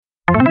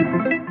It's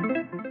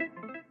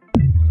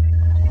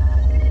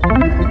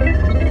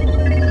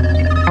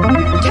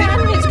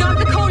got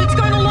the code. It's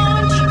going to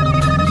launch.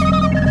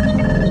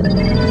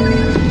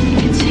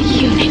 It's a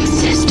Unix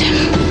system.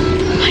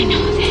 I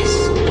know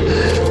this.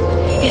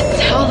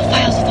 It's all the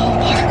files of the whole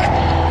park.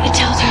 It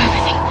tells her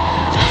everything.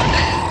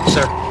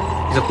 Sir,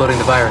 he's uploading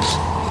the virus.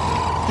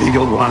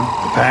 Eagle 1,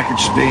 the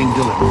package is being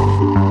delivered.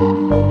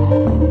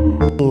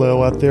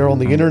 Hello out there on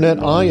the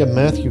internet. I am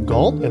Matthew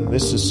Galt, and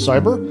this is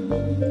Cyber.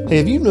 Hey,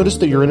 have you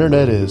noticed that your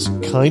internet is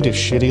kind of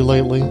shitty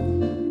lately?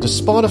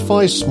 Does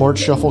Spotify's Smart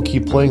Shuffle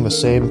keep playing the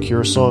same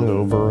Cure song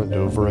over and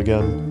over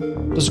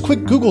again? Does a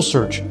quick Google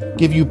search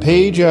give you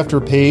page after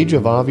page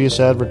of obvious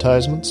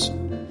advertisements?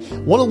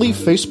 Want to leave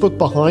Facebook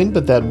behind,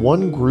 but that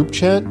one group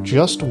chat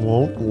just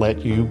won't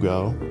let you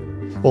go?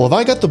 Well, have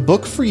I got the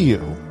book for you?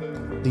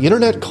 The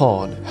Internet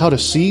Con, How to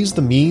Seize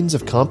the Means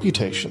of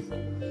Computation.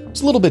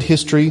 It's a little bit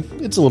history,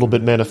 it's a little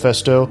bit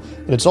manifesto,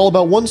 and it's all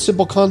about one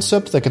simple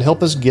concept that can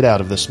help us get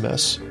out of this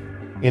mess.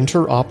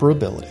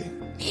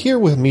 Interoperability. Here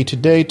with me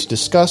today to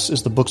discuss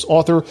is the book's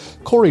author,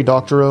 Cory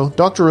Doctorow.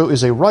 Doctorow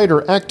is a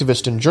writer,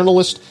 activist, and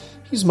journalist.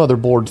 He's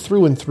motherboard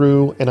through and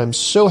through, and I'm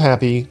so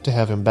happy to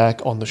have him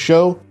back on the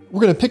show. We're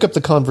going to pick up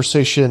the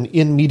conversation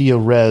in media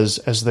res,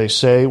 as they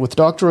say, with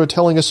Doctorow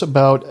telling us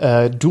about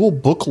a dual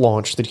book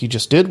launch that he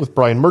just did with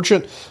Brian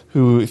Merchant,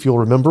 who, if you'll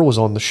remember, was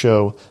on the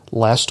show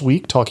last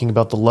week talking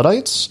about the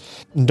Luddites.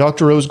 And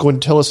Doctorow is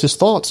going to tell us his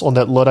thoughts on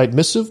that Luddite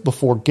missive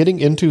before getting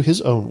into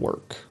his own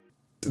work.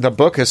 The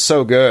book is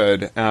so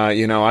good. I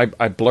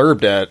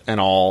blurbed it and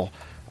all,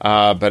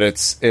 but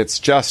it's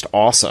just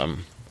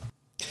awesome.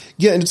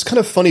 Yeah, and it's kind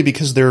of funny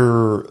because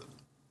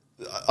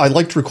I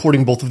liked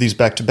recording both of these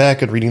back to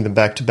back and reading them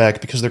back to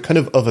back because they're kind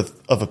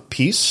of a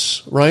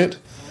piece, right?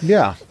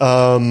 Yeah.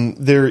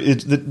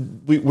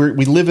 We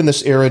live in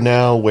this era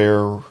now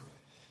where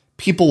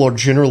people are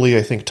generally,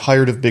 I think,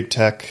 tired of big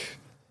tech,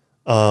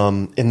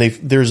 and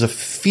there's a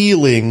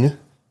feeling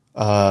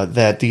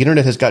that the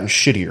internet has gotten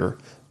shittier.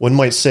 One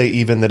might say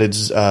even that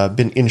it's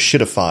been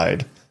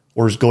inshitified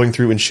or is going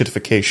through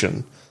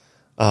inshitification.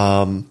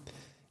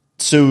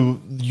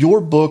 So your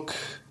book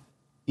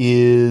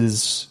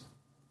is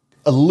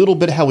a little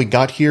bit how we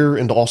got here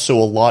and also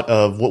a lot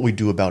of what we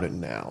do about it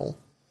now.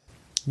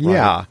 Right?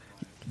 Yeah.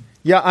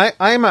 Yeah,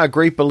 I'm a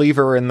great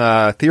believer in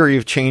the theory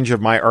of change of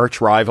my arch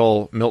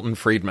rival, Milton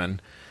Friedman,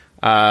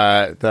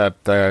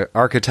 the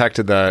architect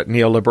of the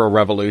neoliberal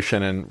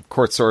revolution and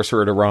court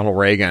sorcerer to Ronald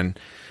Reagan,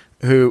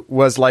 who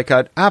was like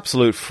an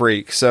absolute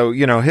freak. So,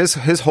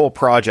 his whole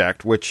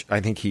project, which I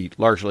think he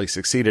largely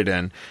succeeded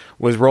in,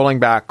 was rolling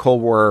back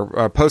Cold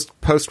War,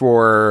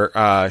 post-war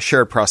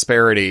shared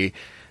prosperity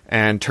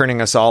and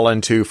turning us all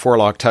into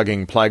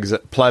forelock-tugging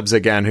plebs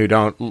again who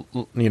don't,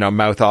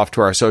 mouth off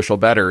to our social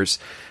betters.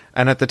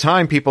 And at the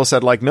time, people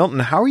said, like, Milton,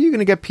 how are you going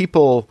to get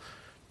people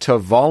to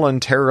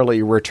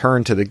voluntarily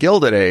return to the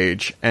Gilded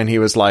Age? And he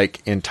was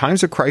like, in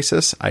times of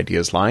crisis,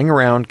 ideas lying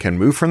around can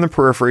move from the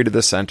periphery to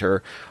the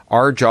center.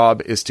 Our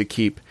job is to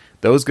keep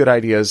those good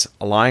ideas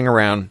lying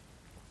around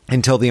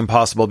until the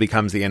impossible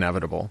becomes the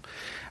inevitable.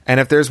 And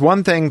if there's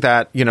one thing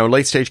that,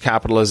 late stage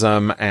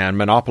capitalism and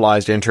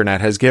monopolized internet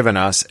has given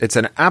us, it's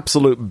an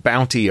absolute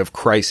bounty of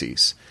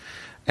crises.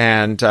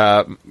 And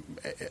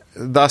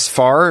thus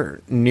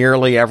far,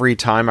 nearly every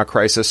time a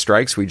crisis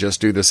strikes, we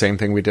just do the same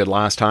thing we did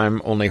last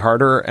time, only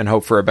harder, and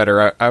hope for a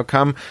better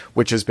outcome,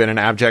 which has been an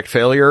abject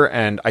failure,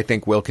 and I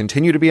think will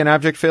continue to be an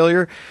abject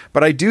failure.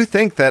 But I do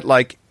think that,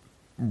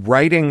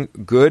 writing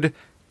good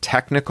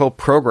technical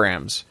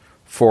programs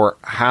for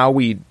how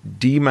we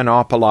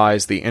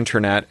demonopolize the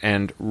internet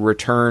and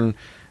return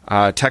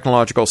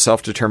technological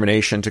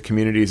self-determination to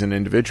communities and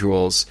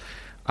individuals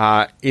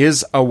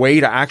is a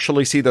way to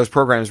actually see those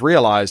programs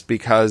realized,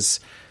 because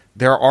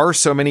there are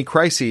so many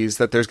crises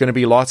that there's going to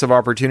be lots of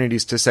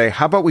opportunities to say,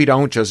 how about we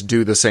don't just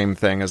do the same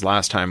thing as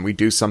last time? We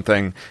do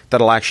something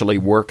that'll actually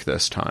work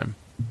this time.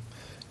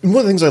 One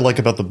of the things I like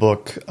about the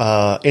book,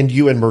 and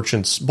you and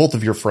Merchant's, both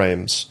of your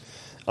frames,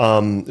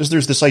 is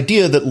there's this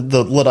idea that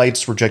the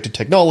Luddites rejected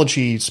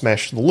technology,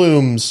 smashed the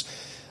looms,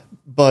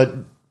 but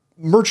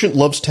Merchant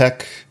loves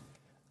tech,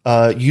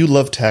 you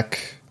love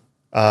tech,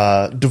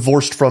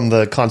 divorced from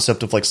the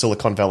concept of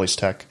Silicon Valley's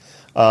tech.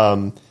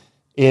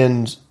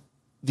 And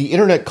the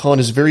Internet Con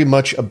is very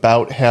much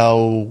about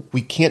how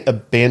we can't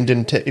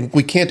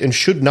we can't and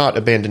should not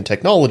abandon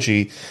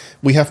technology.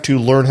 We have to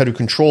learn how to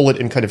control it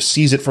and kind of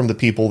seize it from the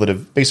people that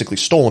have basically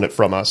stolen it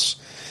from us.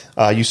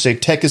 You say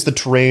tech is the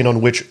terrain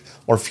on which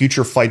our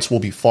future fights will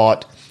be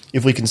fought.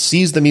 If we can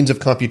seize the means of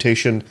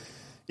computation,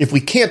 if we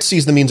can't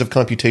seize the means of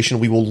computation,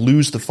 we will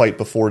lose the fight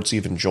before it's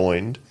even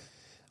joined.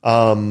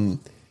 Do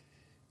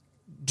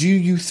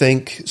you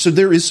think... So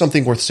there is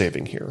something worth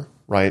saving here,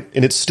 right?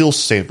 And it's still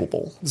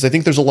savable. Because I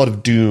think there's a lot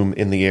of doom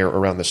in the air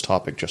around this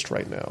topic just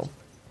right now.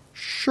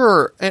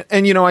 Sure.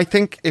 And I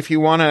think if you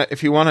want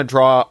to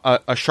draw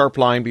a sharp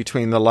line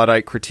between the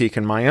Luddite critique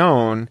and my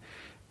own,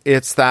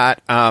 it's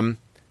that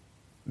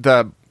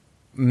the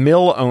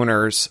mill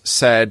owners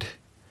said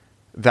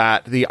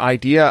that the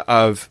idea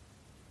of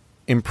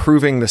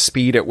improving the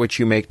speed at which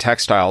you make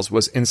textiles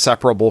was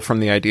inseparable from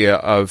the idea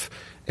of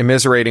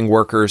immiserating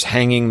workers,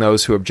 hanging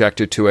those who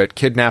objected to it,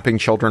 kidnapping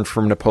children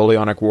from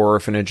Napoleonic War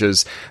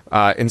orphanages,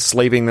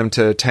 enslaving them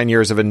to 10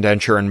 years of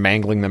indenture, and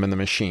mangling them in the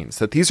machines.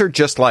 That these are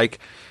just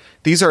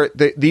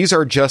these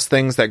are just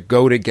things that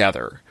go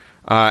together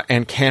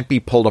and can't be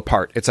pulled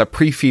apart. It's a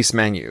pre-feast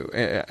menu.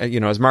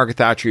 As Margaret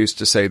Thatcher used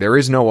to say, there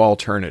is no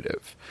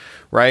alternative,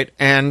 right?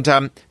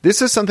 And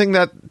this is something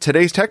that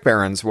today's tech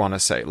barons want to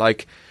say.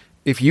 Like,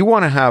 if you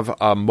want to have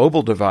a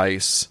mobile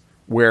device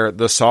where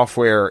the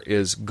software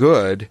is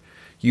good,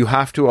 you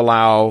have to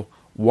allow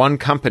one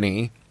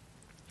company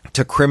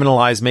to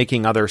criminalize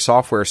making other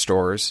software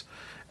stores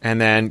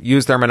and then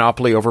use their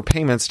monopoly over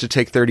payments to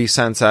take 30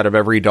 cents out of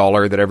every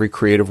dollar that every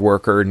creative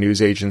worker,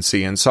 news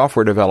agency, and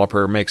software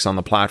developer makes on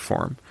the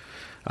platform.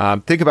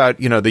 Think about,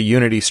 the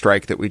Unity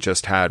strike that we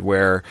just had,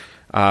 where,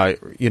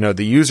 the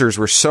users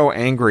were so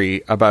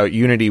angry about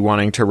Unity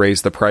wanting to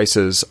raise the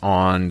prices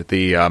on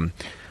the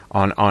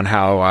on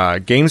how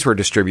games were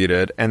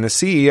distributed, and the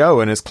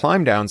CEO in his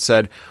climb down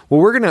said,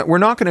 well, we're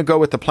not gonna go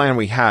with the plan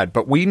we had,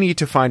 but we need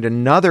to find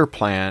another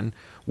plan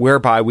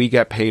whereby we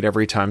get paid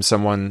every time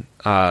someone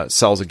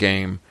sells a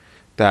game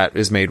that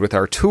is made with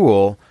our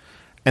tool.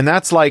 And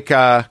that's like,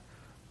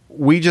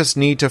 we just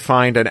need to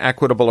find an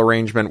equitable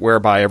arrangement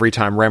whereby every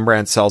time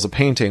Rembrandt sells a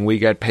painting, we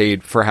get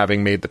paid for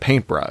having made the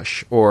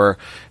paintbrush. Or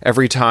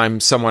every time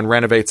someone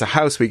renovates a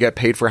house, we get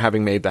paid for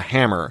having made the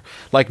hammer.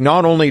 Like,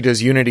 not only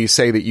does Unity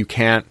say that you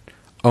can't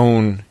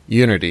own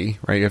Unity,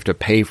 right? You have to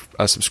pay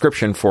a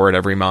subscription for it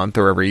every month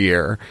or every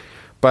year,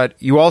 but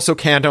you also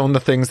can't own the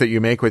things that you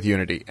make with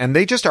Unity. And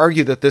they just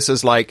argue that this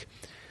is like,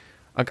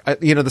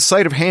 the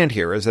sleight of hand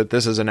here is that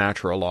this is a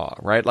natural law,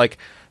 right? Like,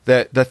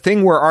 the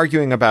thing we're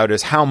arguing about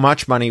is how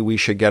much money we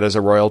should get as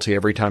a royalty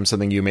every time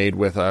something you made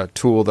with a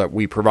tool that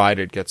we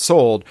provided gets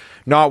sold,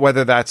 not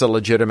whether that's a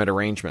legitimate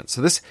arrangement.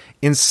 So this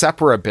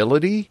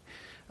inseparability,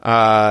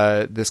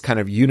 this kind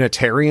of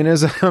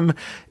Unitarianism,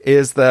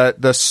 is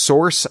the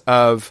source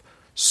of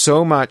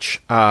so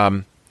much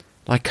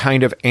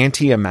kind of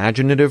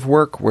anti-imaginative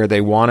work, where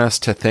they want us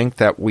to think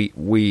that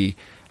we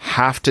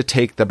have to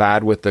take the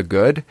bad with the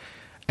good.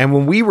 And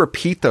when we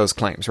repeat those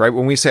claims, right,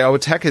 when we say,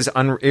 tech is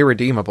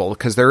irredeemable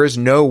because there is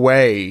no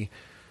way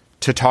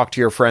to talk to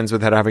your friends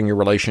without having your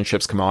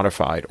relationships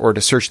commodified, or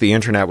to search the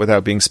internet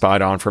without being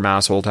spied on from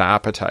asshole to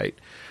appetite,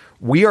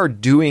 we are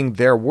doing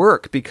their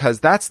work because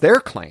that's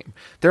their claim.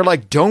 They're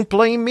like, don't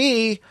blame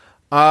me.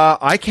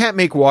 I can't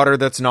make water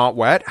that's not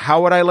wet.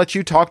 How would I let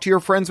you talk to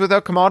your friends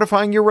without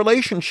commodifying your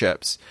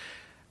relationships?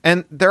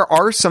 And there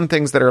are some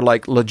things that are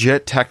like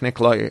legit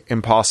technically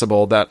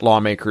impossible that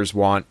lawmakers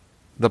want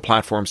the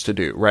platforms to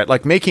do, right?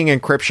 Like making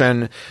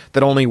encryption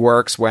that only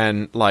works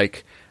when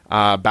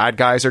bad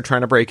guys are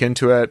trying to break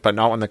into it, but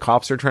not when the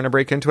cops are trying to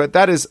break into it.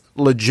 That is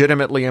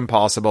legitimately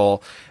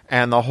impossible.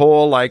 And the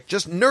whole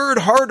just nerd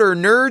harder,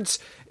 nerds,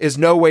 is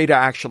no way to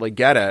actually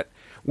get it,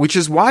 which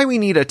is why we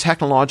need a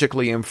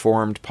technologically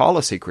informed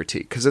policy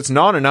critique. Because it's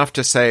not enough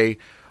to say,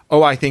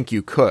 I think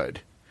you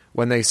could,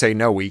 when they say,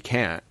 no, we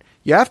can't.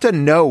 You have to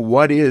know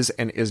what is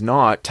and is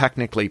not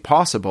technically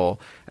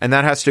possible, and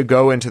that has to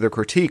go into the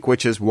critique,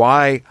 which is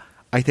why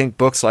I think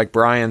books like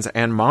Brian's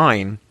and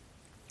mine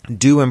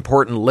do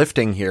important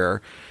lifting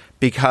here,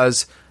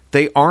 because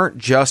they aren't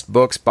just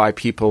books by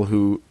people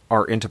who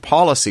are into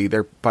policy.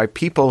 They're by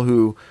people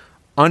who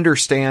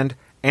understand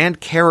and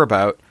care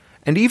about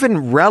and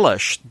even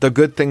relish the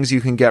good things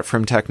you can get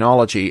from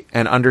technology,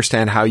 and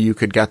understand how you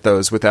could get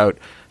those without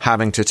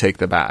having to take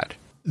the bad.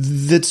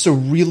 That's a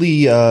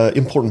really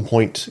important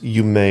point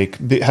you make,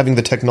 having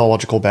the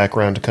technological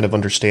background to kind of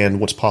understand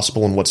what's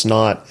possible and what's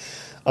not.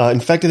 In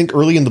fact, I think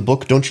early in the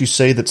book, don't you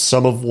say that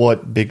some of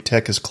what big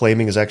tech is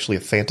claiming is actually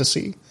a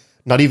fantasy?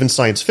 Not even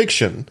science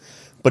fiction,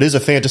 but is a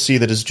fantasy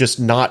that is just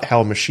not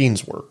how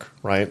machines work,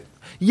 right?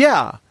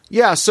 Yeah.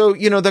 So,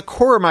 the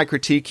core of my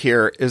critique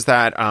here is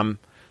that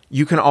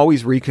you can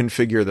always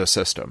reconfigure the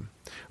system.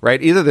 Right?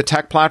 Either the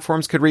tech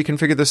platforms could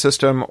reconfigure the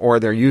system,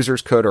 or their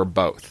users could, or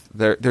both.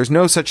 There's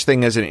no such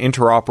thing as an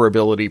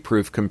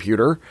interoperability-proof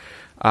computer.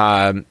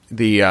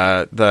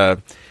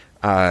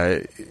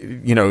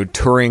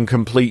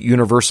 Turing-complete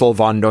universal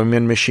von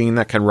Neumann machine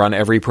that can run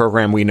every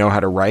program we know how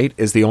to write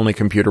is the only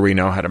computer we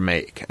know how to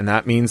make. And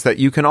that means that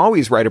you can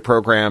always write a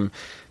program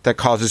that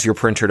causes your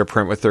printer to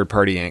print with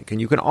third-party ink. And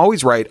you can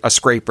always write a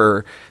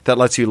scraper that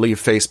lets you leave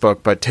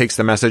Facebook but takes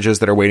the messages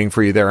that are waiting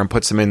for you there and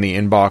puts them in the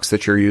inbox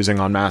that you're using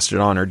on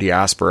Mastodon or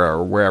Diaspora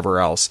or wherever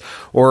else.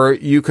 Or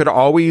you could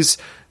always,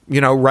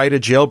 write a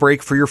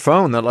jailbreak for your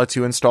phone that lets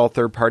you install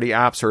third-party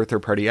apps or a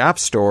third-party app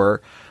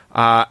store.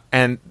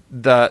 And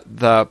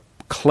the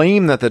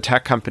claim that the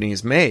tech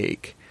companies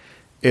make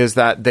is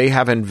that they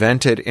have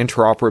invented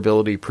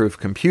interoperability-proof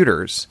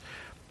computers.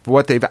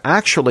 What they've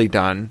actually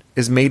done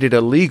is made it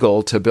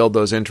illegal to build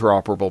those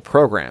interoperable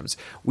programs.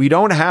 We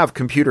don't have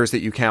computers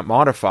that you can't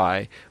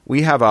modify.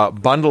 We have a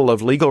bundle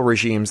of legal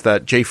regimes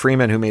that Jay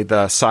Freeman, who made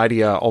the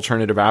Cydia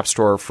alternative app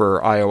store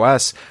for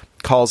iOS,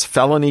 calls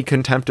felony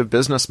contempt of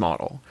business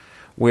model,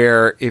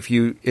 where if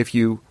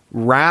you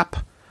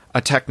wrap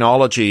a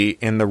technology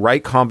in the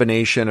right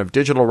combination of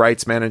digital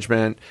rights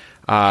management,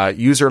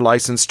 user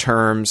license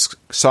terms,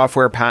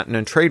 software patent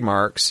and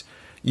trademarks,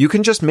 you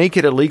can just make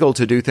it illegal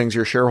to do things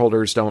your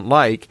shareholders don't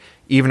like,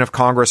 even if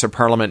Congress or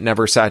Parliament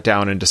never sat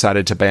down and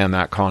decided to ban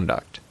that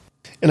conduct.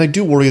 And I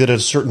do worry that at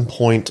a certain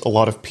point, a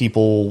lot of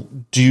people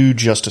do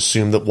just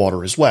assume that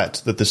water is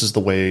wet, that this is the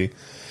way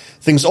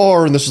things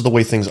are and this is the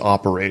way things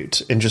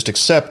operate, and just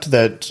accept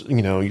that,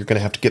 you're going to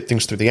have to get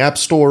things through the App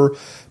Store,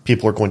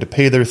 people are going to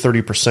pay their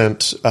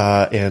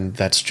 30%, and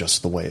that's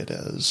just the way it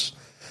is.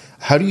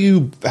 How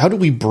do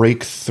we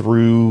break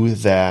through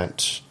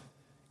that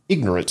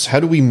ignorance? How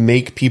do we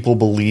make people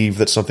believe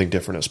that something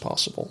different is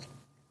possible?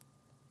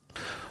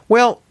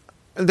 Well,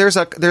 there's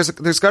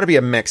got to be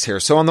a mix here.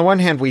 So on the one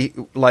hand,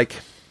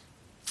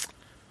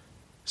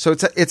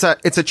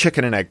 it's a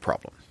chicken and egg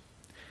problem.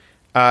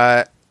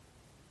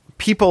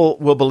 People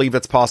will believe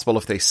it's possible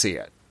if they see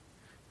it,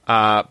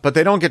 but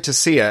they don't get to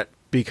see it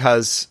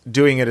because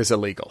doing it is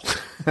illegal.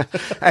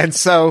 And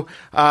so,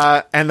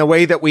 and the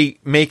way that we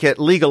make it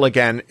legal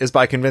again is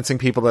by convincing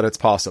people that it's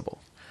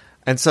possible.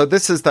 And so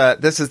this is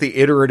the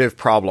iterative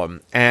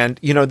problem. And,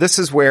 this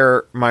is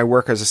where my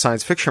work as a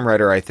science fiction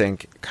writer, I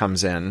think,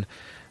 comes in.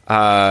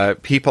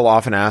 People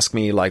often ask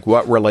me, like,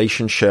 what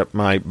relationship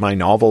my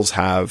novels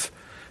have,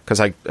 because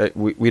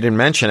we didn't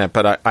mention it,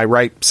 but I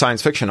write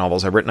science fiction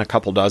novels. I've written a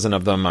couple dozen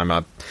of them. I'm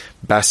a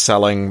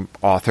best-selling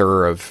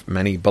author of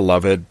many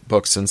beloved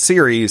books and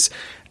series.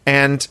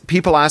 And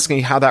people ask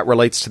me how that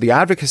relates to the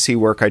advocacy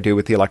work I do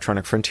with the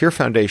Electronic Frontier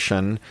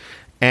Foundation.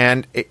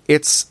 And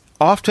it's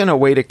often a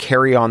way to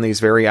carry on these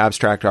very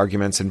abstract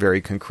arguments in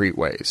very concrete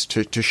ways,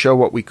 to show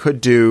what we could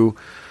do,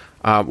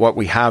 what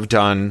we have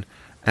done,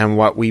 and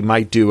what we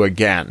might do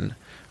again.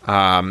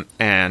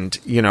 And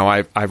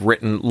I've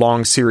written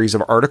long series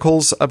of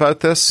articles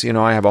about this.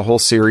 I have a whole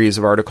series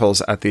of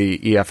articles at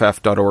the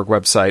EFF.org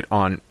website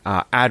on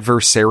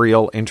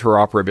adversarial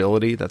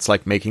interoperability. That's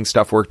like making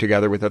stuff work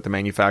together without the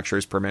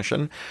manufacturer's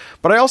permission.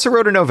 But I also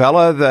wrote a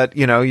novella that,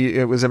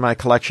 it was in my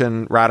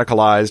collection,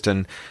 Radicalized,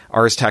 and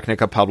Ars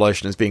Technica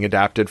published and is being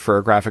adapted for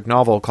a graphic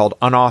novel called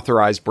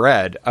Unauthorized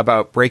Bread,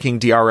 about breaking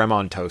DRM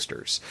on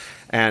toasters.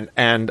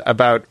 And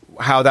about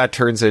how that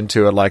turns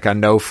into a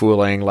no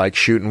fooling, like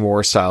shoot and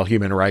war style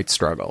human rights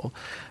struggle.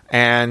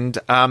 And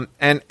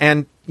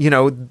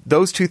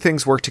those two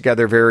things work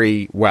together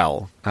very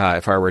well.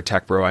 If I were a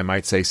tech bro, I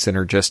might say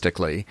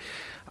synergistically.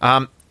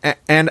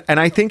 And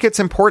I think it's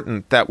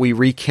important that we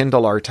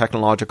rekindle our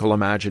technological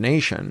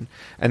imagination,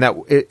 and that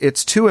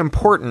it's too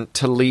important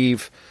to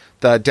leave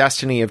the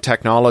destiny of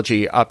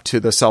technology up to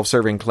the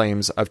self-serving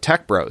claims of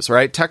tech bros,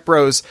 right? Tech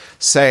bros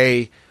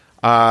say,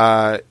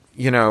 AI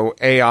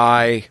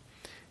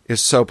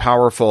is so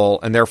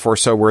powerful and therefore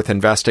so worth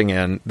investing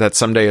in that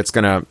someday it's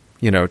going to,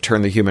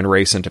 turn the human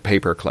race into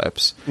paper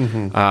clips,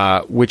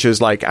 which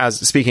is like, as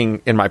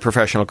speaking in my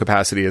professional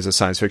capacity as a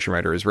science fiction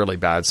writer, is really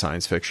bad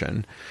science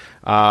fiction.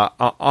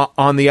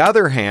 On the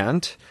other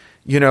hand,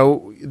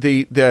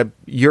 the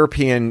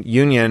European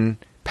Union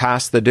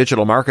passed the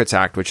Digital Markets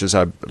Act, which is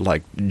a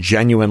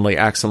genuinely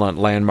excellent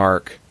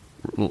landmark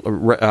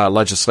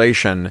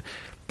legislation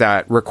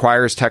that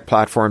requires tech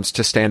platforms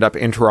to stand up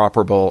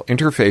interoperable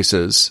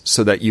interfaces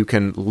so that you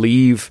can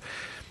leave,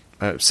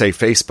 say,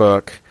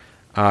 Facebook,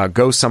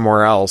 go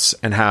somewhere else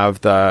and have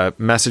the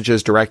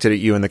messages directed at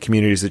you in the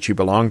communities that you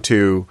belong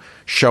to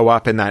show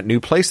up in that new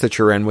place that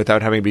you're in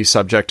without having to be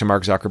subject to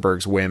Mark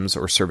Zuckerberg's whims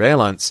or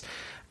surveillance.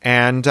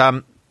 And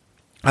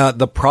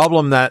the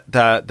problem that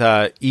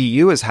the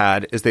EU has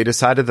had is they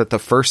decided that the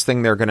first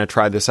thing they're going to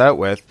try this out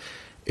with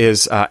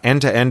is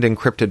end-to-end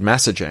encrypted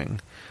messaging,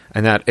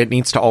 and that it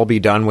needs to all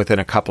be done within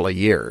a couple of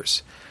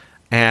years.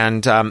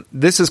 And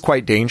this is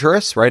quite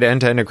dangerous, right?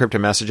 End-to-end encrypted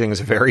messaging is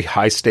a very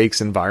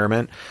high-stakes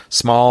environment.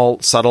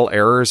 Small, subtle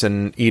errors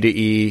in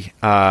E2E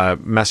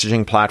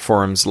messaging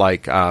platforms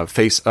like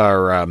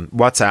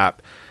WhatsApp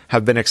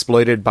have been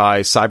exploited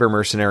by cyber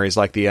mercenaries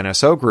like the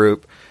NSO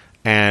Group,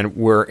 and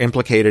were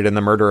implicated in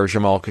the murder of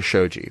Jamal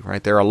Khashoggi,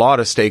 right? There are a lot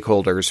of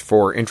stakeholders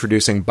for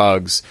introducing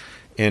bugs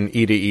in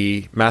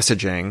E2E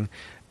messaging,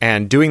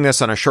 and doing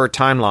this on a short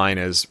timeline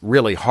is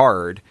really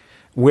hard.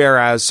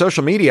 Whereas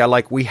social media,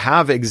 we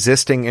have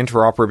existing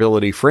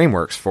interoperability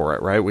frameworks for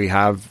it, right? We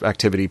have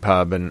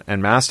ActivityPub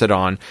and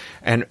Mastodon.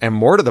 And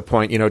more to the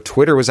point,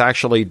 Twitter was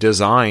actually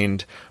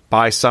designed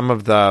by some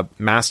of the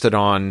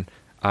Mastodon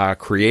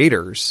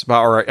creators,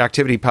 or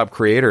ActivityPub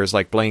creators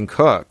like Blaine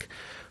Cook,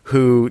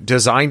 who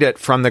designed it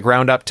from the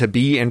ground up to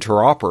be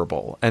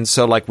interoperable. And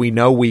so, we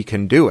know we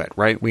can do it,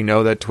 right? We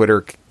know that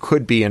Twitter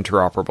could be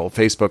interoperable.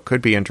 Facebook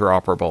could be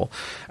interoperable.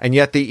 And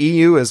yet the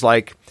EU is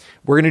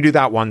we're going to do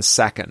that 1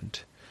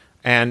 second.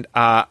 And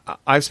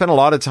I've spent a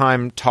lot of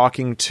time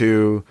talking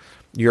to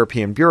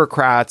European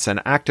bureaucrats and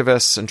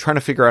activists and trying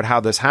to figure out how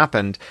this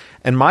happened.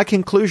 And my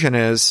conclusion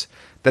is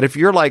that if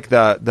you're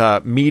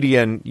the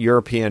median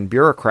European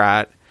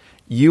bureaucrat,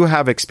 you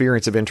have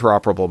experience of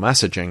interoperable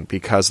messaging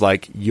because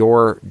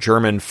your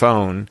German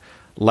phone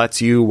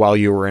lets you, while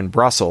you were in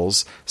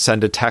Brussels,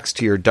 send a text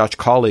to your Dutch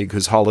colleague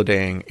who's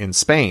holidaying in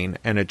Spain,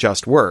 and it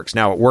just works.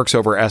 Now, it works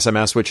over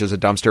SMS, which is a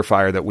dumpster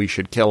fire that we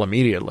should kill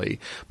immediately,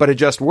 but it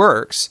just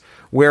works.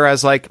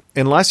 Whereas, like,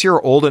 unless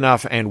you're old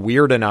enough and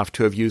weird enough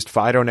to have used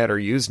FidoNet or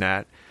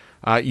Usenet,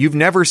 you've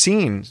never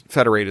seen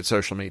federated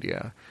social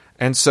media.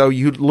 And so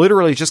you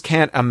literally just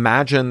can't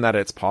imagine that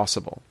it's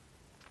possible.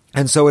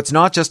 And so it's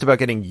not just about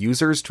getting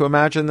users to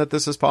imagine that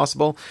this is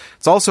possible.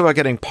 It's also about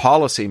getting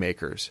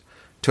policymakers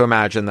to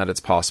imagine that it's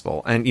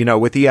possible. And, you know,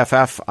 with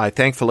EFF, I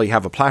thankfully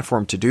have a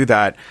platform to do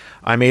that.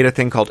 I made a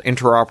thing called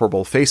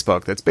Interoperable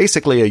Facebook that's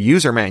basically a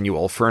user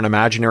manual for an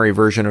imaginary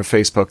version of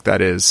Facebook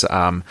that is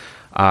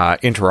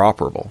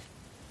interoperable.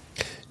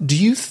 Do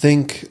you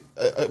think,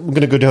 I'm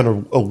going to go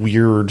down a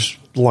weird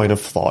line of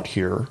thought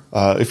here,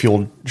 if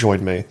you'll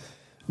join me.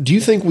 Do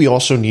you think we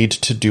also need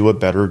to do a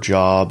better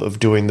job of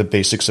doing the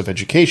basics of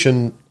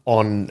education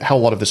on how a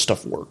lot of this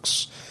stuff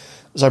works?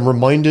 As I'm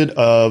reminded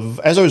of,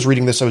 as I was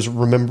reading this, as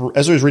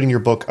I was reading your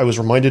book, I was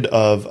reminded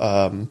of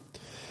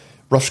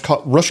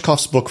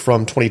Rushkoff's book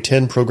from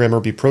 2010, Programmer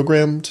Be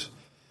Programmed.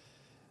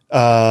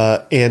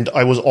 And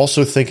I was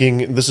also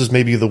thinking, this is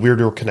maybe the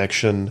weirder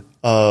connection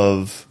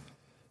of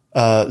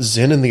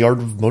Zen and the Art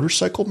of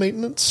Motorcycle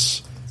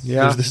Maintenance.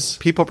 Yeah,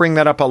 people bring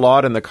that up a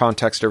lot in the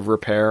context of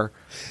repair.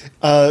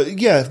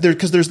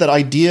 Because there's that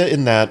idea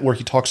in that where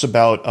he talks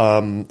about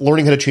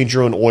learning how to change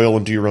your own oil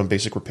and do your own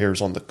basic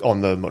repairs on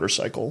the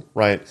motorcycle,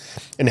 right?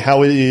 And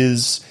how it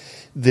is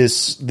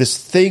this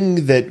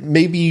thing that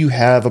maybe you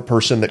have a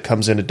person that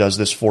comes in and does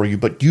this for you,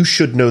 but you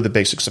should know the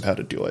basics of how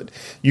to do it.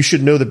 You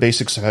should know the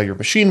basics of how your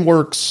machine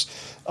works,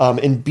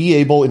 and be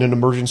able in an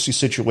emergency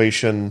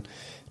situation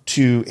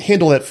to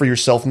handle that for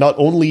yourself, not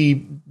only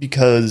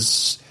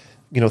because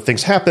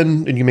things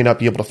happen and you may not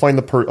be able to find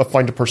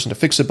a person to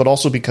fix it, but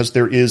also because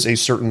there is a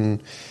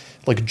certain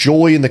like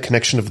joy in the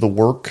connection of the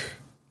work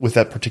with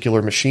that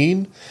particular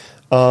machine.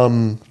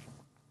 Do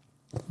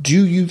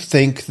you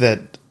think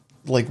that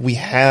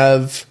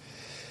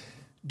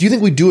do you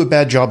think we do a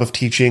bad job of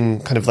teaching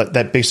kind of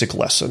that basic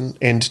lesson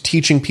and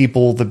teaching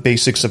people the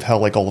basics of how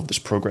like all of this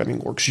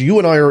programming works? You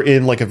and I are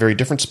in like a very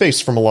different space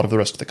from a lot of the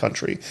rest of the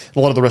country, and a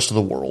lot of the rest of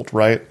the world.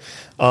 Right.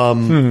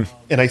 And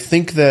I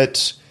think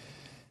that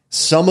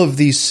some of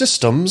these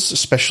systems,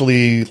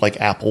 especially like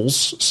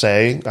Apple's,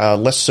 say,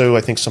 less so,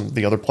 I think some of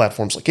the other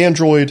platforms like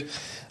Android,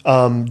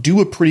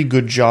 do a pretty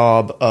good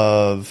job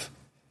of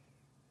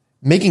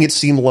making it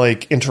seem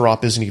like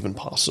interop isn't even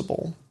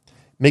possible.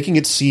 Making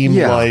it seem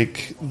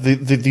like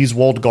these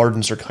walled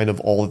gardens are kind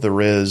of all that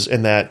there is,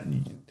 and that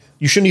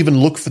you shouldn't even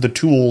look for the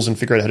tools and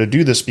figure out how to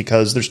do this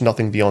because there's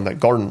nothing beyond that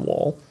garden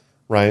wall,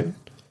 right?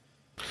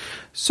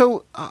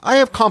 So I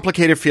have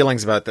complicated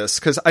feelings about this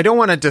because I don't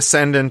want to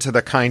descend into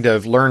the kind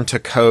of learn to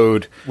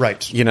code,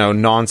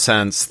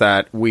 nonsense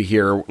that we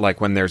hear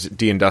like when there's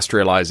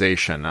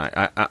deindustrialization.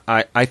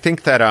 I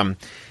think that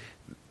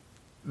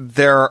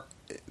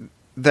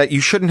that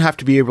you shouldn't have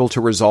to be able to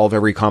resolve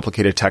every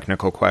complicated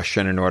technical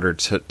question in order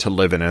to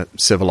live in a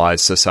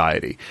civilized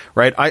society,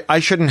 right? I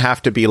shouldn't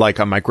have to be like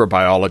a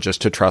microbiologist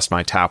to trust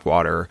my tap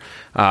water.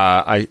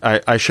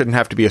 I shouldn't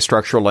have to be a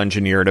structural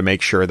engineer to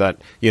make sure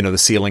that, the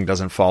ceiling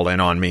doesn't fall in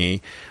on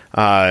me.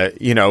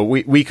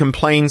 We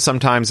complain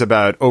sometimes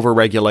about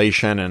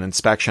overregulation and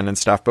inspection and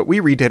stuff, but we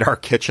redid our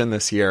kitchen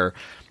this year.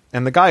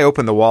 And the guy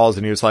opened the walls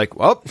and he was like,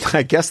 well,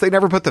 I guess they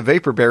never put the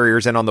vapor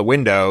barriers in on the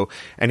window.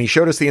 And he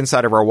showed us the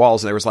inside of our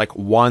walls, and there was like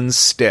one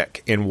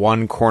stick in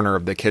one corner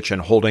of the kitchen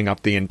holding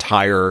up the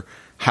entire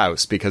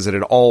house because it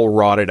had all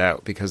rotted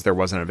out because there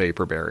wasn't a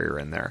vapor barrier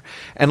in there.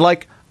 And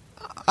like,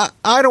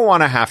 I don't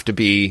want to have to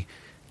be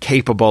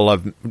capable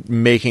of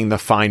making the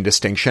fine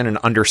distinction and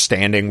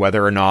understanding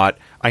whether or not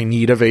I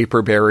need a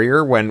vapor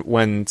barrier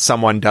when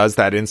someone does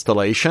that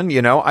installation.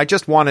 I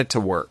just want it to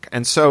work.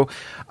 And so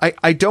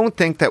I don't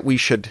think that we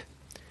should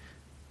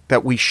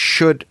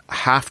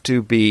have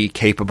to be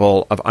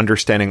capable of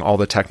understanding all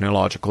the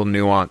technological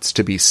nuance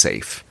to be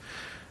safe.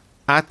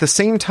 At the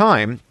same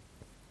time,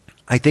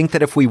 I think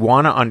that if we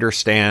want to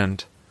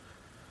understand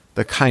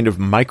the kind of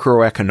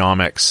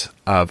microeconomics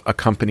of a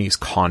company's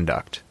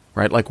conduct,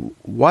 right? Like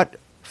what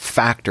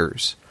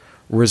factors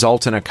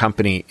result in a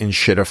company in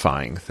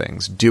shitifying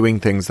things, doing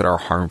things that are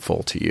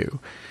harmful to you.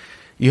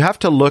 You have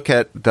to look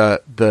at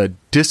the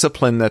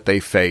discipline that they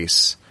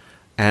face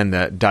and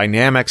the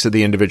dynamics of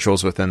the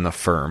individuals within the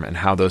firm and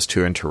how those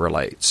two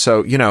interrelate.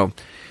 So,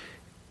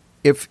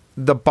 if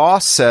the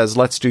boss says,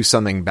 let's do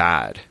something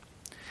bad,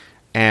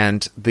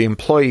 and the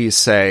employees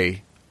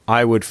say,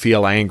 I would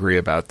feel angry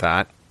about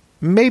that,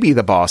 maybe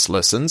the boss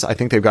listens. I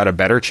think they've got a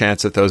better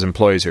chance that those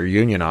employees are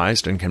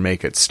unionized and can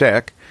make it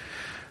stick.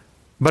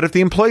 But if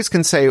the employees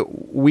can say,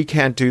 we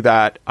can't do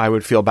that, I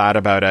would feel bad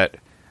about it,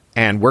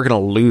 and we're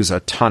going to lose a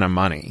ton of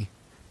money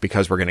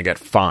because we're going to get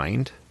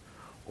fined,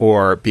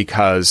 or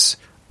because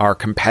our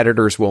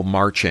competitors will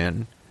march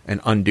in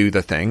and undo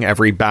the thing.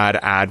 Every bad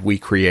ad we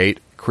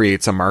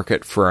creates a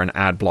market for an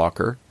ad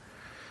blocker.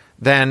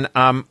 Then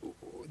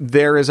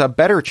there is a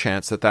better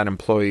chance that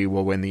employee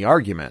will win the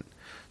argument.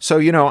 So,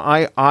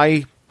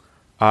 I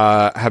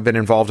have been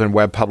involved in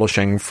web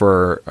publishing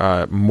for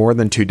more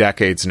than 2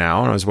 decades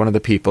now, and I was one of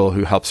the people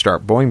who helped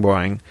start Boing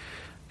Boing.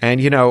 And,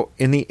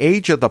 in the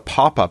age of the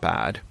pop-up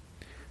ad,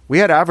 we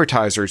had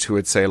advertisers who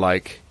would say,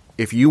 like,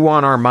 if you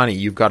want our money,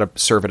 you've got to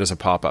serve it as a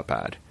pop-up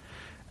ad.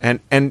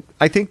 And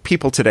I think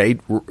people today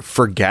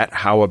forget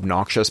how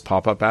obnoxious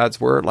pop-up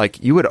ads were.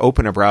 Like, you would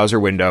open a browser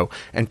window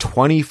and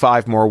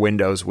 25 more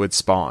windows would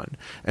spawn.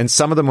 And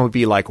some of them would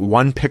be like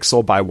 1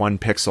 pixel by 1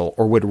 pixel,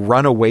 or would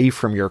run away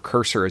from your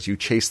cursor as you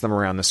chase them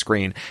around the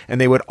screen. And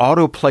they would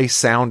autoplay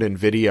sound and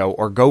video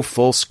or go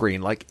full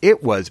screen. Like,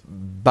 it was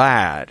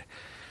bad.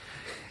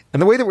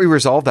 And the way that we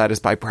resolve that is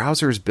by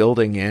browsers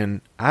building in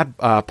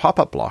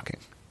pop-up blocking,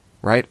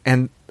 right?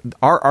 And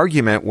our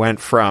argument went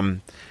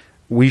from,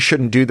 we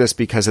shouldn't do this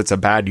because it's a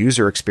bad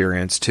user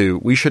experience, to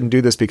we shouldn't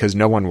do this because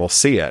no one will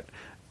see it.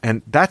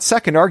 And that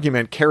second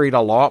argument carried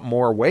a lot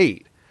more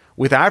weight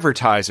with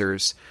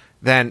advertisers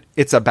than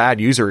it's a bad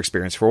user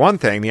experience. For one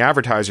thing, the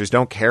advertisers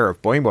don't care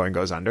if Boing Boing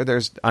goes under.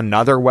 There's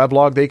another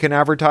weblog they can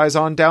advertise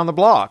on down the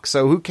block.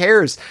 So who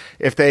cares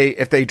if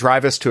they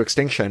drive us to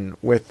extinction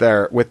with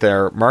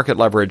their market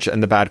leverage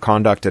and the bad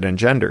conduct it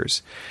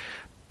engenders.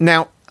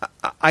 Now,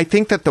 I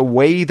think that the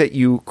way that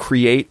you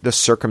create the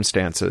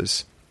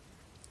circumstances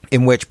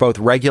in which both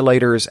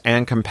regulators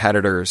and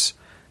competitors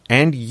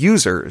and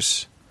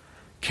users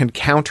can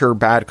counter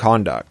bad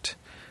conduct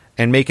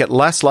and make it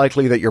less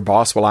likely that your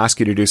boss will ask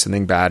you to do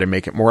something bad, and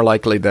make it more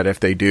likely that if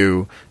they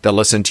do, they'll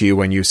listen to you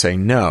when you say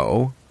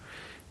no,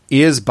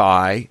 is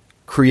by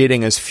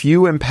creating as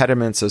few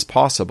impediments as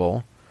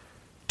possible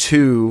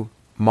to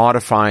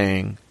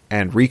modifying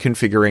and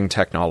reconfiguring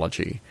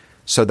technology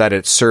so that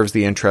it serves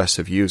the interests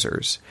of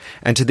users.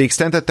 And to the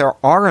extent that there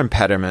are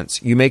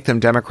impediments, you make them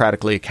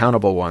democratically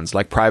accountable ones,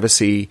 like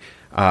privacy,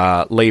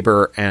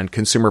 labor, and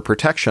consumer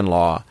protection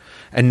law,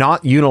 and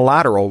not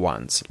unilateral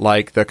ones,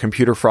 like the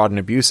Computer Fraud and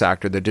Abuse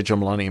Act or the Digital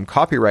Millennium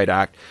Copyright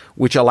Act,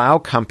 which allow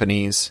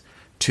companies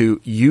to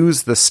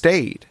use the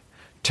state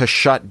to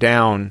shut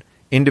down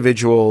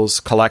individuals,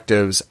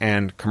 collectives,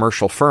 and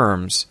commercial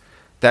firms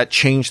that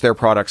change their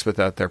products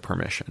without their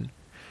permission.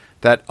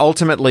 That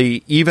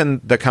ultimately,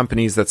 even the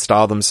companies that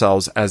style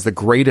themselves as the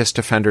greatest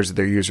defenders of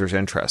their users'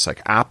 interests,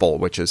 like Apple,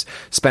 which has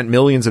spent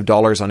millions of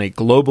dollars on a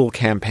global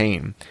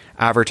campaign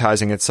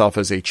advertising itself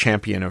as a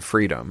champion of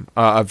freedom,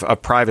 of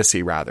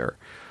privacy rather,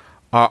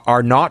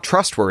 are not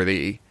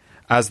trustworthy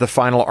as the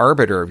final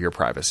arbiter of your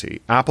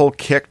privacy. Apple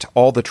kicked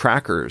all the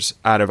trackers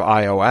out of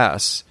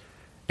iOS,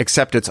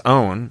 except its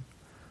own,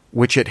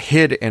 which it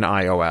hid in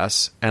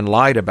iOS and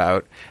lied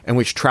about, and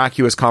which track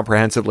you as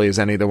comprehensively as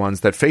any of the ones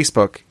that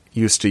Facebook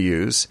used to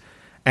use,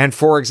 and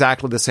for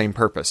exactly the same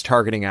purpose,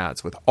 targeting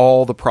ads, with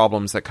all the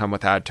problems that come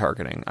with ad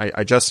targeting.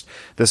 I just,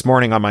 this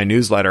morning on my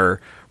newsletter,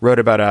 wrote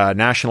about a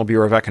National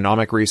Bureau of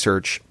Economic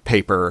Research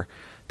paper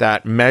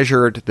that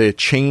measured the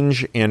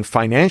change in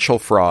financial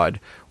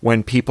fraud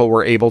when people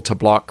were able to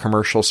block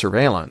commercial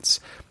surveillance.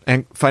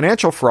 And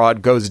financial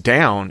fraud goes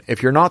down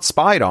if you're not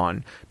spied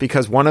on,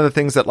 because one of the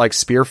things that like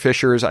spear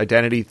phishers,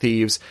 identity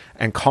thieves,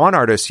 and con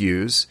artists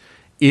use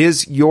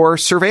is your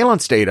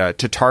surveillance data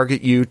to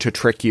target you, to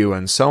trick you,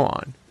 and so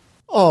on.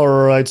 All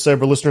right,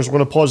 cyber listeners, we're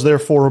going to pause there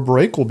for a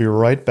break. We'll be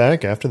right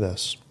back after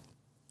this.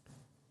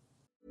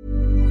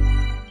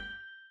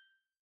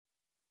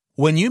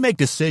 When you make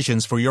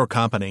decisions for your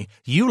company,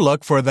 you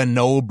look for the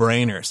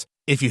no-brainers.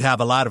 If you have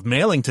a lot of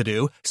mailing to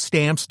do,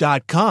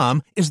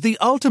 Stamps.com is the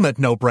ultimate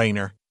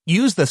no-brainer.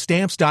 Use the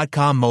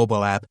Stamps.com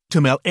mobile app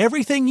to mail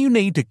everything you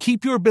need to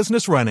keep your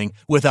business running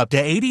with up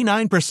to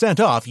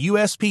 89% off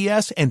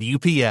USPS and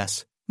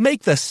UPS.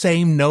 Make the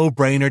same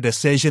no-brainer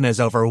decision as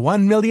over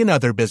 1 million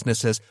other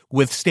businesses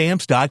with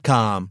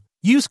Stamps.com.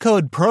 Use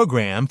code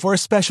PROGRAM for a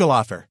special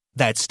offer.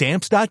 That's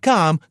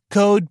Stamps.com,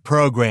 code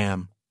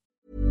PROGRAM.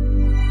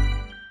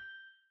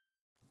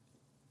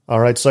 All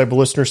right, cyber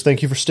listeners,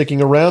 thank you for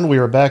sticking around. We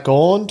are back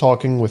on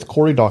talking with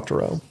Cory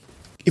Doctorow.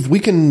 If we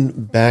can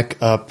back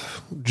up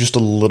just a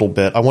little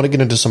bit, I want to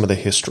get into some of the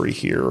history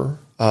here.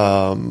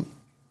 Can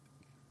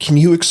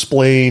you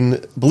explain, I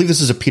believe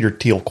this is a Peter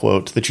Thiel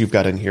quote that you've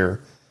got in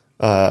here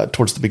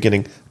towards the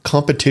beginning,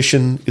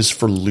 competition is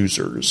for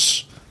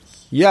losers.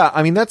 Yeah,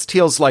 I mean, that's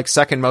Thiel's like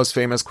second most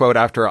famous quote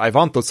after "I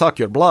want to suck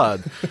your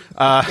blood."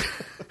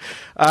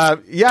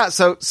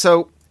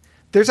 So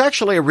there's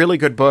actually a really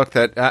good book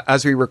that,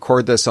 as we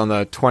record this on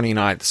the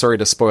 29th, sorry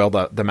to spoil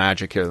the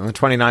magic here, on the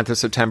 29th of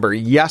September,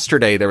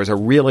 yesterday there was a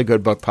really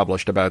good book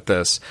published about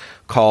this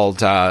called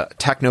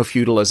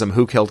Techno-Feudalism,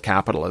 Who Killed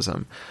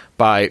Capitalism,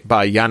 by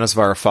Yanis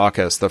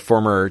Varoufakis, the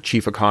former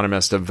chief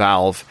economist of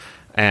Valve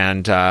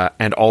and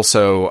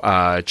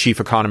also chief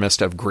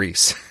economist of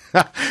Greece.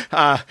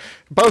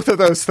 Both of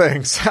those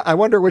things. I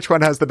wonder which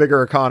one has the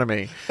bigger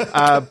economy.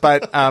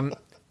 But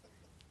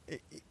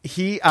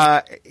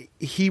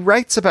he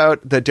writes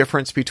about the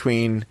difference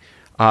between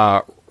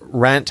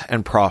rent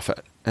and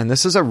profit. And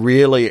this is a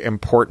really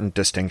important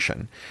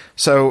distinction.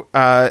 So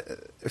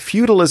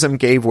feudalism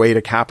gave way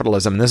to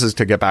capitalism. This is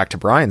to get back to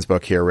Brian's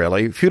book here,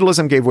 really.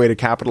 Feudalism gave way to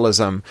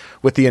capitalism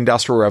with the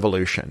Industrial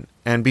Revolution.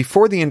 And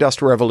before the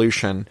Industrial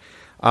Revolution,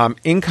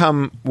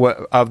 income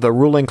of the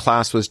ruling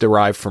class was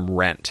derived from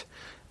rent.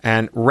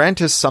 And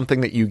rent is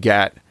something that you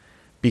get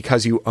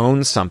because you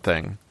own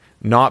something,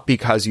 not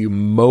because you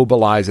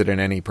mobilize it in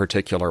any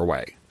particular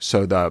way.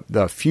 So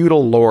the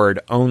feudal lord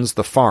owns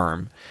the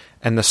farm,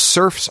 and the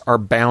serfs are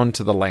bound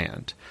to the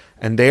land.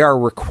 And they are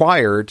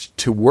required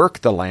to work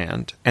the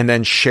land and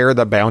then share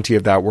the bounty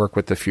of that work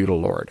with the feudal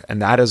lord.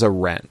 And that is a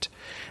rent.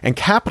 And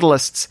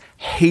capitalists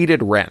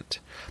hated rent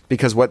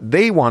because what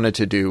they wanted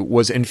to do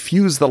was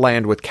infuse the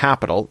land with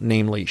capital,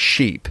 namely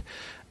sheep,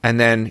 and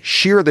then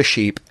shear the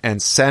sheep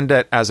and send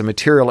it as a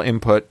material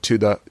input to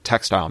the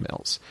textile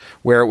mills,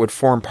 where it would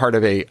form part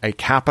of a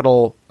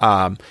capital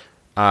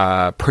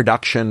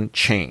production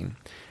chain.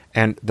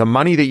 And the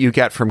money that you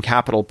get from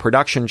capital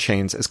production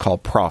chains is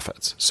called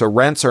profits. So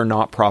rents are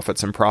not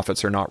profits and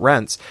profits are not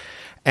rents.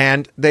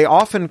 And they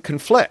often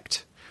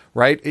conflict,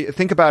 right?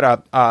 Think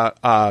about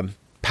a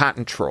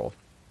patent troll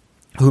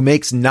who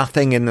makes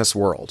nothing in this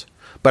world,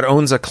 but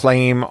owns a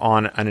claim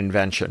on an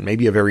invention,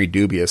 maybe a very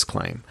dubious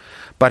claim,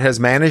 but has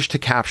managed to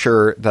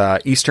capture the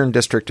Eastern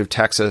District of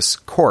Texas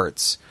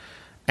courts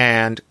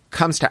and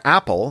comes to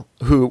Apple,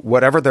 who,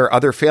 whatever their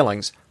other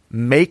failings,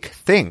 make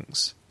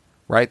things.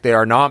 Right? They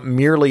are not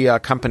merely a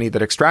company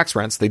that extracts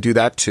rents. They do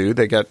that too.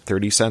 They get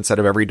 30 cents out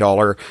of every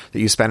dollar that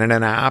you spend in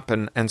an app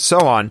and so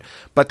on.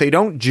 But they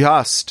don't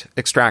just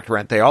extract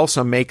rent. They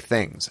also make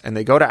things. And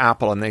they go to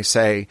Apple and they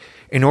say,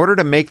 in order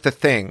to make the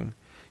thing,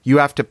 you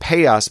have to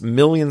pay us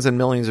millions and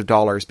millions of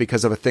dollars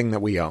because of a thing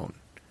that we own.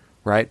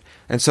 Right?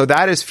 And so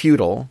that is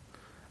feudal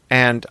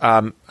and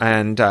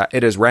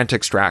it is rent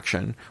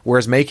extraction,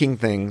 whereas making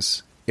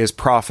things is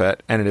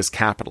profit and it is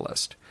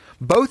capitalist.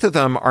 Both of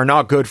them are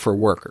not good for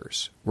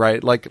workers,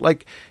 right?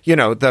 Like you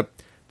know, the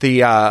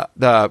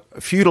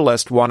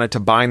feudalist wanted to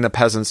bind the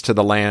peasants to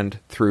the land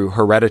through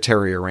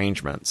hereditary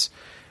arrangements,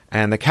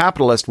 and the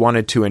capitalist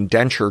wanted to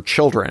indenture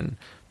children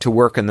to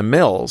work in the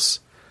mills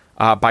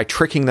by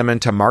tricking them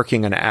into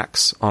marking an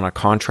X on a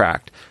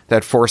contract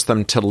that forced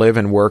them to live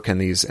and work in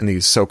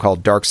these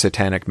so-called dark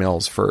satanic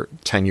mills for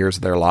 10 years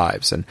of their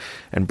lives.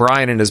 And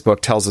Brian in his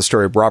book tells the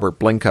story of Robert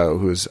Blincoe,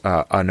 who's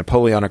a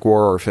Napoleonic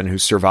war orphan who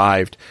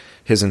survived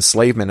his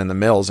enslavement in the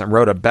mills and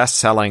wrote a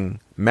best-selling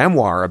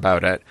memoir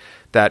about it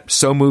that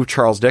so moved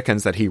Charles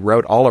Dickens that he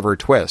wrote Oliver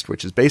Twist,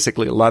 which is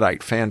basically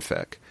Luddite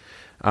fanfic.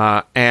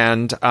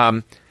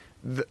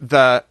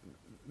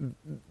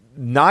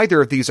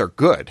 Neither of these are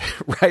good,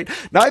 right?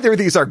 Neither of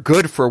these are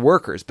good for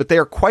workers, but they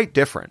are quite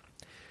different.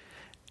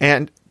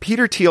 And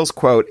Peter Thiel's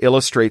quote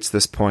illustrates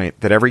this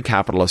point that every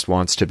capitalist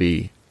wants to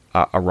be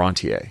a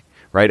rentier,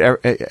 right?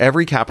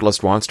 Every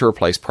capitalist wants to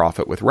replace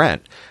profit with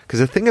rent. Because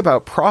the thing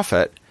about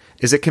profit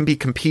is it can be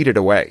competed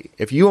away.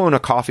 If you own a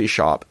coffee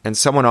shop and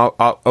someone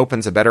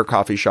opens a better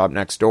coffee shop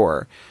next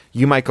door,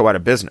 you might go out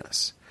of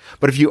business.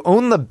 But if you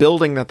own the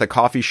building that the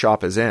coffee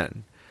shop is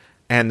in,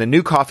 and the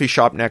new coffee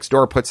shop next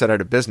door puts it out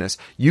of business,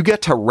 you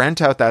get to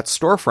rent out that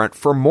storefront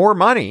for more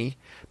money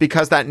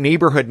because that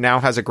neighborhood now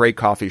has a great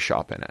coffee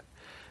shop in it.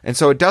 And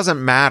so it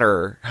doesn't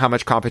matter how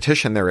much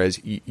competition there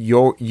is,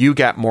 you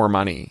get more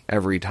money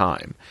every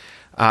time.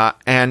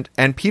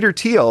 And Peter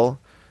Thiel,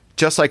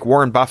 just like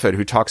Warren Buffett,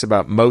 who talks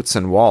about moats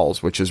and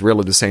walls, which is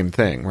really the same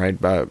thing,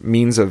 right?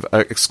 Means of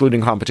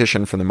excluding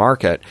competition from the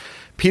market.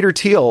 Peter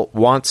Thiel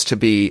wants to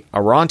be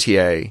a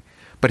rentier,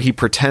 but he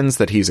pretends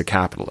that he's a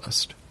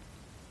capitalist.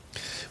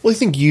 Well, I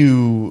think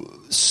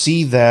you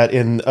see that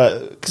in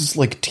because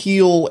like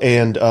Thiel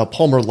and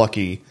Palmer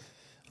Luckey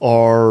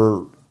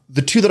are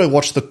the two that I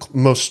watch the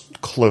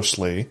most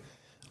closely,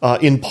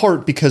 in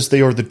part because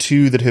they are the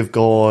two that have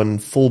gone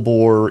full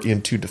bore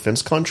into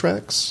defense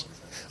contracts.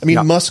 I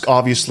mean, Musk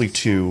obviously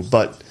too,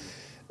 but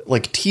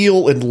like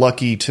Thiel and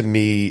Luckey to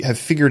me have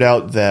figured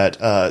out that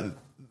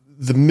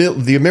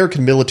the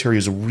American military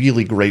is a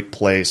really great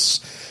place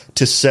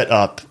to set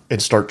up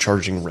and start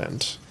charging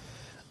rent.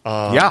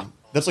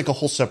 That's like a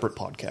whole separate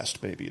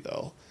podcast, maybe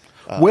though.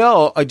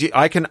 Well,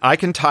 I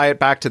can tie it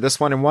back to this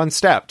one in one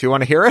step. Do you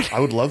want to hear it? I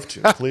would love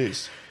to,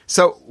 please.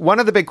 So one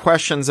of the big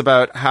questions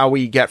about how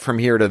we get from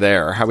here to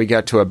there, how we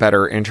get to a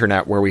better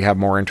internet where we have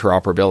more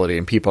interoperability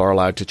and people are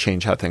allowed to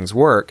change how things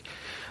work.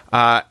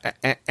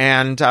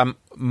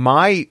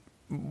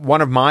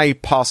 One of my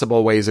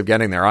possible ways of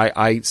getting there,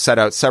 I set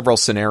out several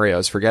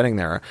scenarios for getting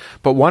there,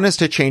 but one is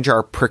to change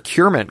our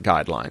procurement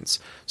guidelines.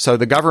 So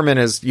the government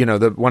is,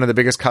 one of the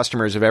biggest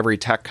customers of every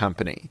tech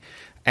company,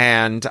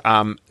 and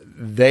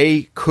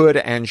they could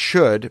and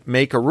should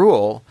make a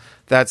rule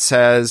that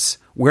says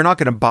we're not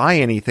going to buy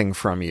anything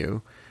from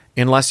you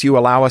unless you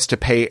allow us to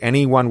pay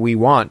anyone we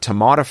want to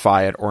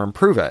modify it or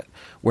improve it.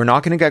 We're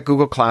not going to get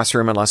Google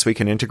Classroom unless we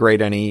can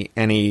integrate any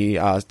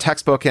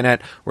textbook in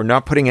it. We're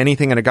not putting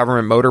anything in a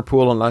government motor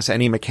pool unless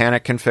any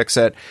mechanic can fix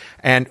it.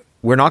 And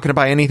we're not going to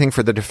buy anything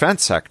for the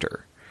defense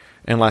sector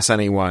unless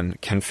anyone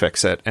can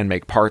fix it and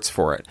make parts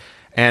for it.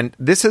 And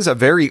this is a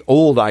very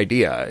old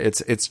idea.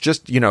 It's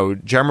just,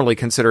 generally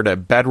considered a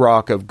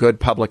bedrock of good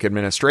public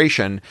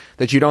administration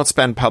that you don't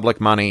spend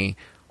public money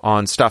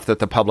on stuff that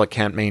the public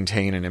can't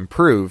maintain and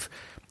improve.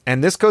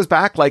 And this goes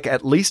back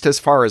at least as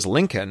far as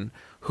Lincoln,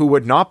 who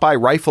would not buy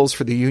rifles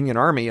for the Union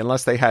Army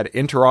unless they had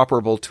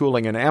interoperable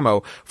tooling and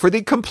ammo, for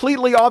the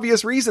completely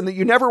obvious reason that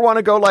you never want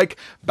to go like,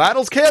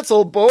 battle's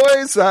canceled,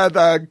 boys.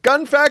 The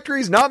gun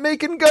factory's not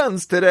making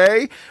guns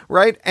today,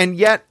 right? And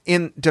yet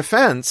in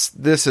defense,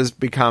 this has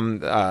become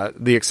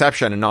the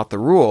exception and not the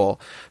rule.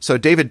 So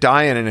David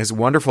Dian, in his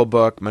wonderful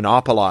book,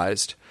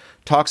 Monopolized,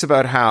 talks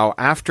about how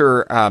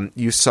after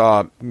you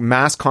saw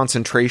mass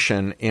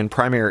concentration in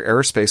primary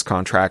aerospace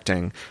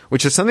contracting,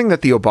 which is something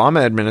that the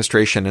Obama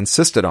administration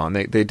insisted on.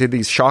 They did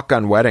these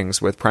shotgun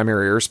weddings with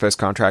primary aerospace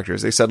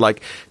contractors. They said,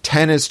 like,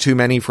 10 is too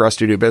many for us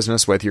to do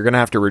business with. You're going to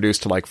have to reduce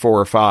to like 4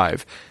 or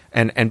 5.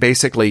 And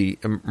basically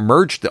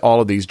merged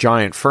all of these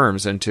giant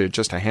firms into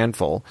just a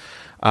handful,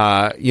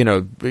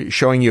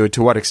 showing you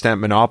to what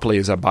extent monopoly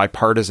is a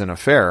bipartisan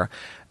affair.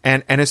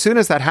 And as soon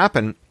as that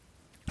happened,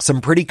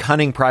 some pretty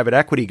cunning private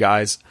equity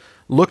guys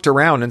looked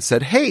around and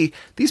said, hey,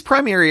 these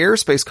primary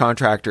aerospace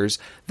contractors,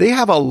 they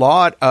have a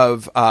lot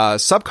of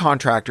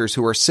subcontractors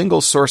who are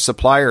single source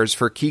suppliers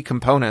for key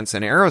components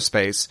in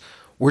aerospace.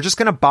 We're just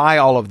going to buy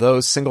all of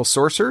those single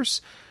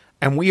sourcers,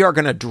 and we are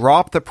going to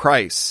drop the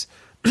price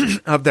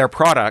of their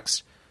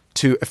products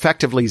to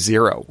effectively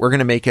zero. We're going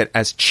to make it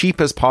as cheap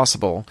as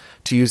possible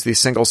to use these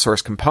single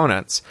source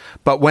components.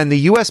 But when the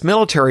U.S.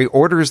 military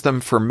orders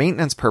them for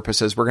maintenance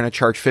purposes, we're going to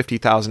charge 50,000%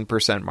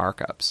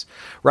 markups,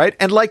 right?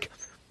 And like,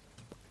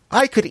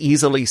 I could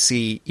easily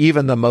see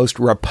even the most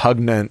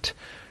repugnant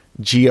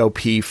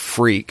GOP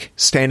freak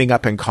standing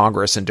up in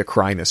Congress and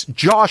decrying this.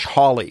 Josh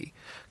Hawley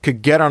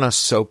could get on a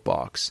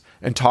soapbox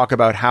and talk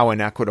about how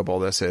inequitable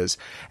this is.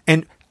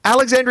 And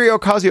Alexandria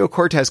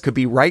Ocasio-Cortez could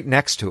be right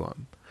next to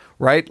him.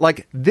 Right?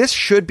 Like, this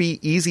should be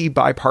easy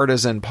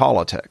bipartisan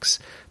politics,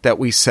 that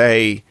we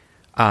say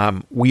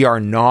we are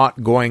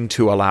not going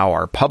to allow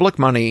our public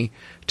money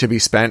to be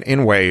spent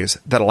in ways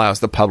that allows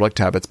the public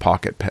to have its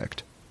pocket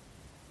picked.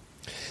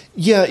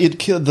 Yeah,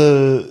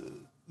 the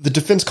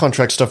defense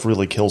contract stuff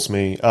really kills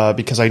me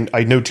because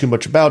I know too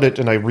much about it,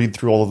 and I read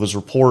through all of those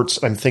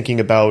reports. I'm thinking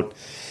about,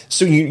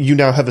 so you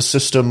now have a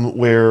system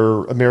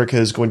where America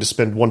is going to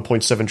spend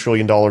 $1.7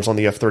 trillion on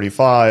the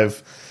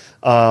F-35.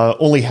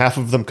 Only half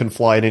of them can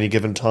fly at any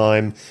given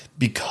time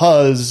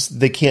because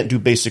they can't do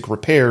basic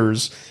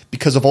repairs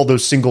because of all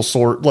those single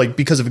sort, like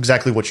because of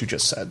exactly what you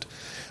just said,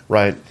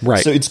 right?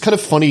 Right. So it's kind of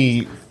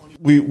funny.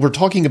 We're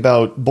talking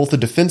about both the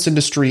defense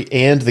industry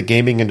and the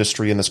gaming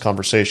industry in this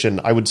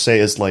conversation. I would say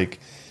as like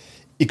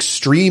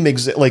extreme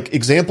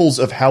examples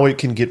of how it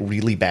can get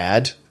really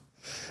bad.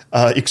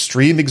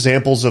 Extreme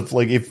examples of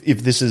like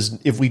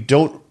if we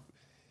don't.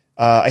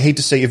 I hate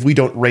to say if we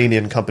don't rein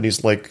in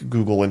companies like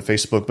Google and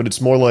Facebook, but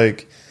it's more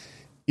like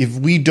if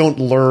we don't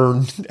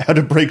learn how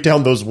to break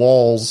down those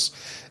walls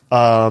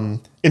and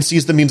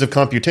seize the means of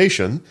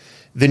computation,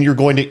 then you're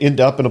going to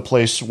end up in a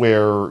place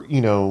where,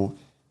 you know,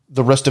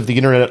 the rest of the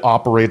internet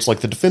operates like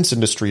the defense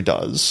industry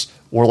does,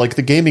 or like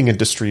the gaming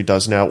industry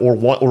does now,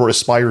 or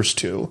aspires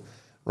to,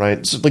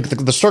 right? So like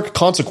the stark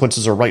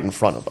consequences are right in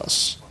front of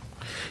us.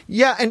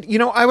 Yeah, and, you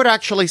know, I would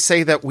actually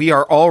say that we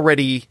are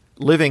already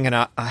living in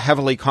a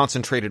heavily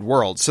concentrated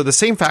world. So the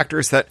same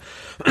factors that,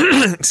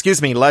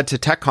 led to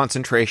tech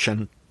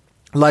concentration,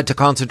 led to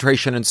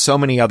concentration in so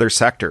many other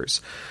sectors.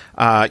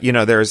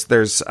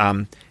 There's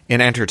in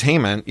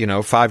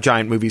entertainment, 5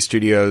 giant movie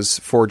studios,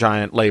 4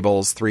 giant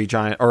labels, 5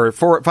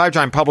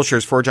 giant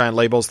publishers, 4 giant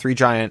labels, 3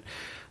 giant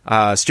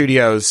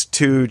studios,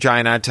 2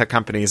 giant ad tech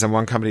companies, and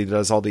 1 company that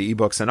does all the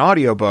ebooks and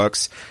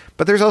audiobooks.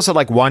 But there's also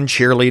like 1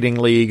 cheerleading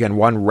league and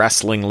 1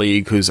 wrestling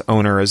league whose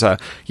owner is a,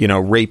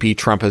 rapey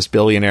Trumpist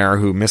billionaire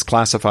who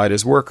misclassified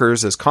his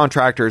workers as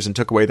contractors and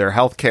took away their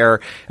health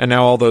care. And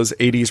now all those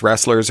 80s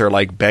wrestlers are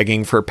like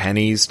begging for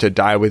pennies to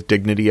die with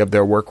dignity of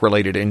their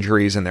work-related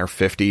injuries in their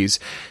 50s.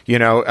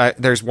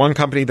 There's 1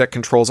 company that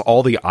controls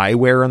all the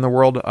eyewear in the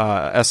world,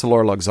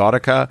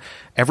 EssilorLuxottica.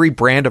 Every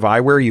brand of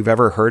eyewear you've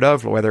ever heard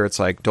of, whether it's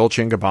like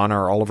Dolce & Gabbana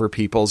or Oliver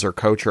Peoples or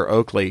Coach or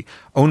Oakley,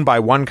 owned by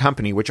 1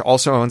 company, which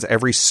also owns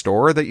every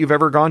store that you've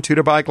ever gone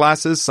to buy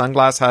glasses,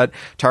 Sunglass Hut,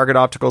 Target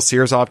Optical,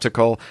 Sears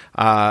Optical,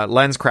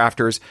 Lens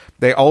Crafters.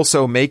 They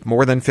also make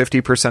more than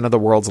 50% of the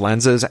world's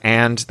lenses,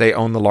 and they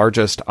own the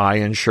largest eye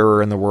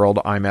insurer in the world,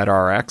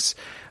 iMedRx.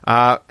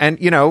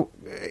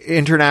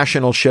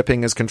 International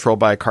shipping is controlled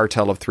by a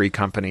cartel of 3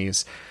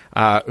 companies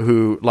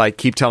who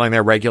keep telling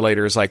their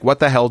regulators, what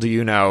the hell do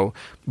you know?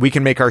 We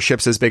can make our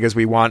ships as big as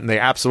we want, and they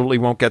absolutely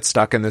won't get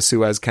stuck in the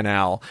Suez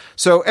Canal.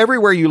 So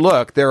everywhere you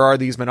look, there are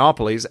these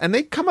monopolies, and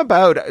they come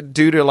about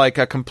due to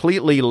a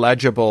completely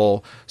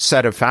legible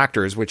set of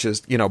factors, which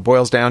is,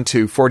 boils down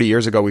to 40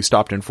 years ago, we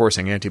stopped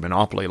enforcing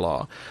anti-monopoly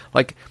law.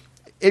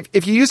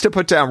 If you used to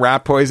put down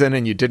rat poison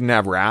and you didn't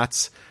have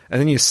rats, and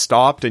then you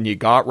stopped and you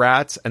got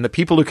rats, and the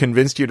people who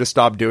convinced you to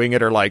stop doing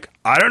it are like,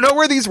 I don't know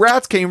where these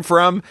rats came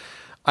from.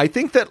 I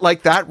think that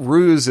that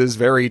ruse is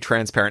very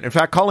transparent. In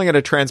fact, calling it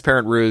a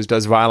transparent ruse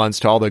does violence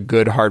to all the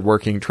good,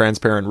 hardworking,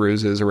 transparent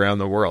ruses around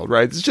the world,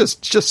 right? It's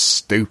just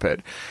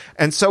stupid.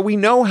 And so we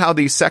know how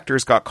these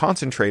sectors got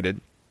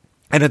concentrated,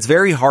 and it's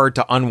very hard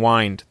to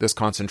unwind this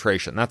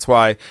concentration. That's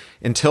why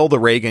until the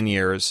Reagan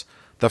years,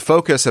 the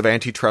focus of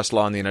antitrust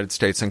law in the United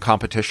States and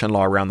competition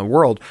law around the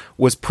world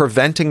was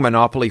preventing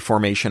monopoly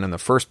formation in the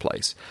first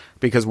place.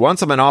 Because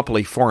once a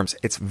monopoly forms,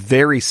 it's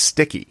very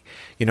sticky.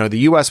 You know, the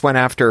U.S. went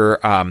after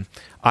IBM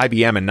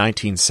in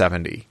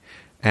 1970.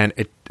 And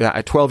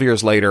 12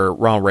 years later,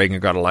 Ronald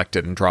Reagan got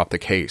elected and dropped the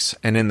case.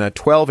 And in the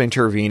 12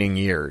 intervening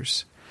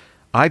years,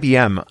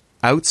 IBM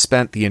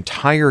outspent the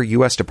entire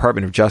U.S.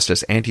 Department of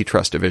Justice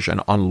antitrust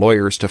division on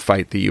lawyers to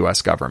fight the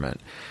U.S.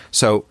 government.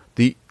 So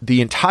the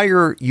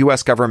entire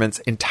U.S. government's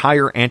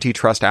entire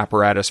antitrust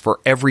apparatus for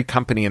every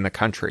company in the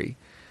country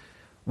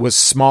was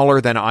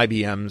smaller than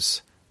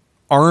IBM's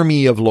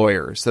army of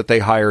lawyers that they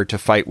hired to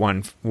fight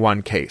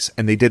one case.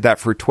 And they did that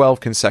for 12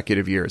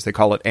 consecutive years. They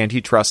call it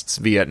Antitrust's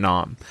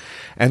Vietnam.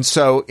 And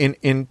so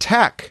in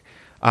tech,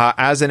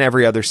 as in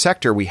every other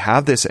sector, we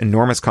have this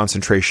enormous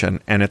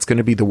concentration, and it's going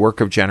to be the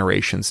work of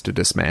generations to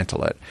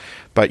dismantle it.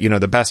 But, you know,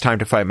 the best time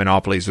to fight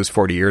monopolies was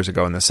 40 years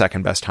ago, and the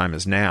second best time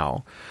is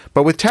now.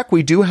 But with tech,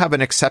 we do have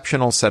an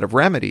exceptional set of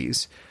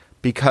remedies,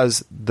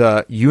 because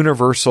the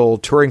universal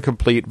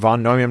Turing-complete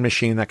von Neumann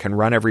machine that can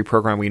run every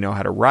program we know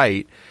how to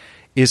write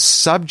is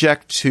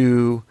subject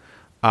to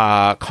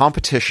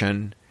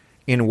competition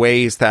in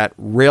ways that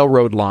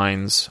railroad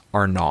lines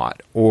are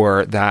not,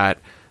 or that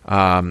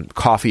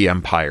coffee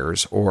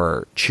empires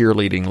or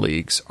cheerleading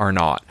leagues are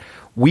not.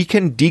 We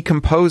can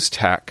decompose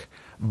tech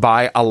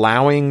by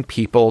allowing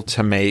people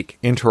to make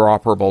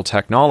interoperable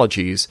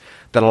technologies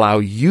that allow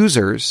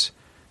users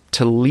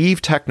to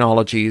leave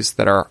technologies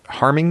that are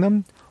harming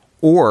them,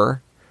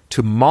 or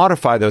to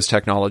modify those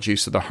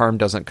technologies so the harm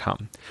doesn't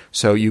come.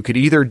 So you could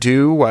either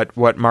do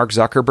what Mark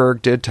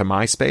Zuckerberg did to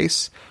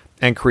MySpace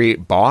and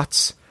create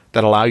bots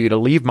that allow you to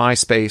leave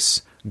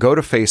MySpace, go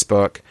to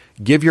Facebook,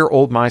 give your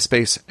old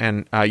MySpace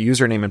and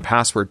username and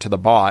password to the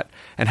bot,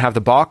 and have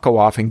the bot go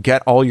off and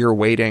get all your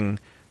waiting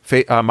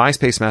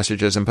MySpace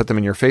messages and put them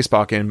in your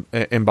Facebook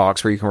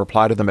inbox, where you can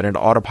reply to them and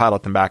it'll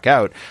autopilot them back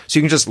out. So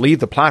you can just leave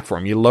the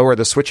platform. You lower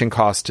the switching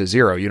cost to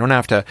zero. You don't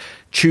have to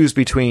choose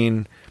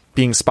between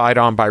being spied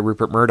on by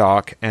Rupert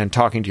Murdoch and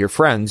talking to your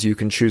friends. You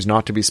can choose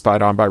not to be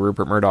spied on by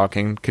Rupert Murdoch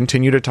and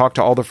continue to talk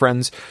to all the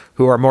friends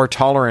who are more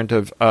tolerant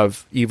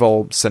of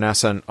evil,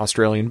 senescent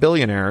Australian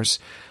billionaires.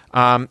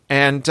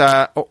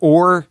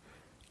 Or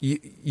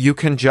you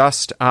can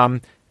just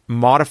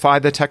modify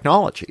the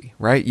technology,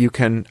 right? You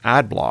can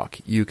ad block,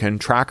 you can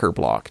tracker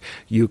block,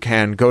 you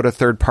can go to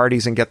third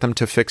parties and get them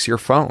to fix your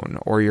phone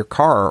or your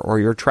car or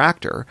your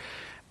tractor.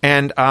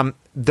 And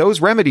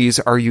those remedies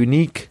are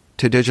unique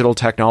to digital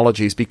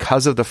technologies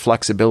because of the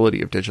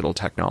flexibility of digital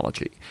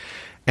technology.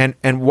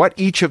 And what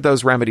each of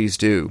those remedies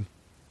do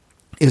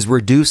is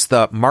reduce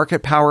the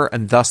market power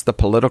and thus the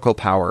political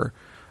power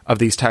of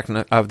these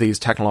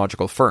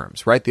technological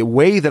firms, right? The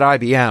way that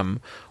IBM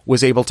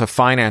was able to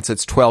finance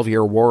its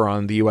 12-year war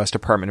on the U.S.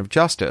 Department of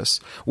Justice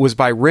was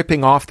by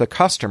ripping off the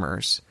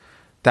customers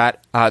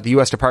that the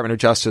U.S. Department of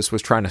Justice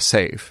was trying to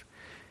save.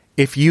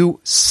 If you,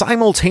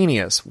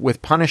 simultaneous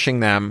with punishing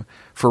them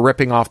for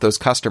ripping off those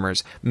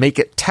customers, make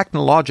it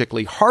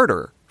technologically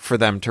harder for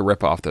them to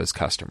rip off those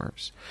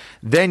customers,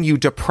 then you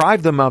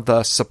deprive them of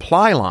the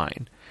supply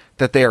line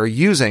that they are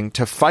using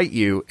to fight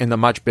you in the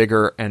much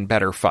bigger and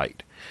better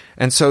fight.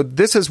 And so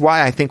this is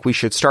why I think we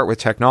should start with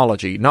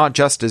technology, not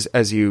just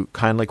as you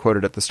kindly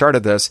quoted at the start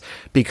of this,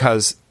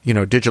 because, you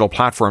know, digital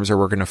platforms are,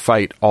 we're going to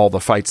fight all the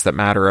fights that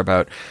matter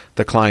about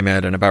the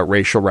climate and about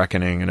racial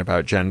reckoning and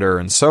about gender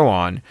and so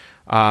on.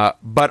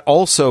 But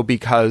also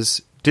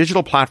because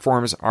digital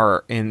platforms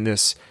are in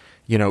this,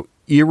 you know,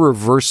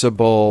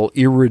 irreversible,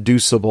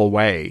 irreducible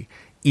way,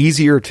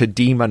 easier to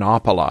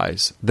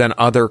demonopolize than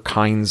other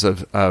kinds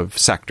of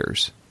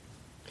sectors.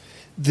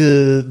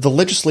 The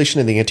legislation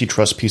and the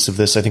antitrust piece of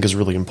this, I think, is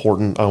really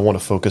important. I want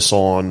to focus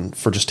on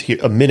for just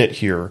a minute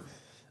here.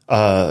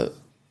 It's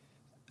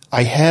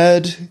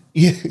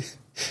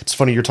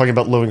funny, you're talking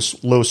about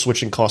low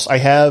switching costs. I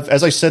have,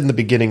 as I said in the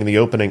beginning, in the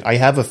opening, I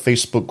have a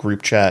Facebook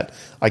group chat.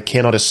 I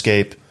cannot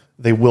escape.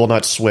 They will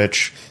not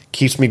switch.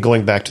 Keeps me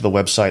going back to the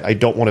website. I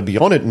don't want to be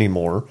on it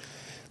anymore,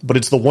 but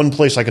it's the one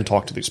place I can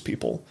talk to these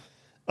people.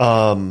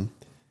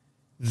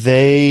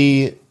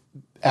 They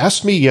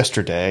asked me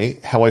yesterday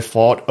how I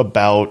thought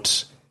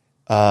about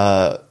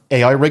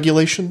AI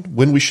regulation,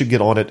 when we should get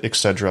on it,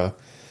 etc.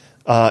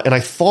 And I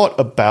thought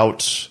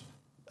about,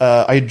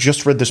 I had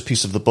just read this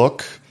piece of the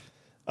book,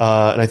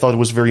 and I thought it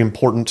was very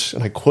important,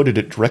 and I quoted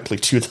it directly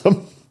to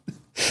them.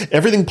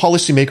 Everything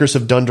policymakers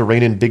have done to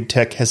rein in big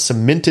tech has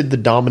cemented the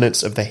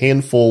dominance of the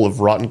handful of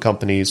rotten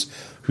companies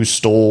who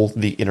stole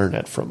the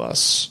internet from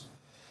us.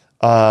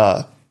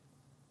 How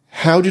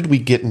did we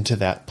get into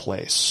that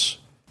place?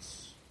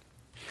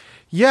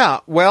 Yeah,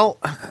 well,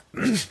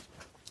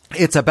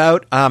 it's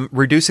about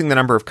reducing the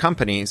number of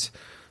companies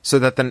so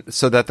that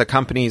the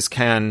companies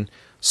can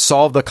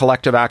solve the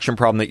collective action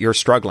problem that you're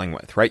struggling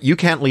with, right? You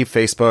can't leave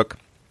Facebook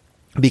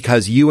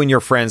because you and your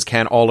friends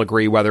can't all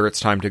agree whether it's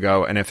time to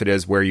go, and if it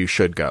is, where you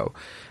should go.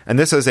 And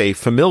this is a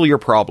familiar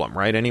problem,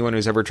 right? Anyone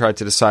who's ever tried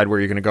to decide where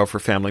you're going to go for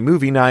family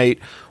movie night,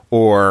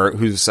 or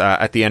who's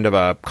at the end of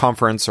a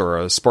conference or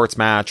a sports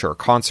match or a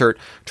concert,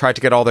 tried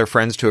to get all their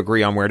friends to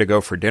agree on where to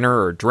go for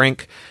dinner or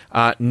drink,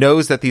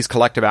 knows that these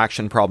collective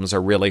action problems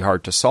are really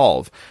hard to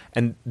solve.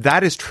 And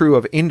that is true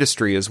of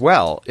industry as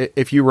well.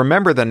 If you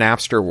remember the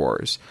Napster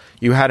wars,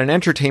 you had an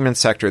entertainment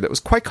sector that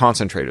was quite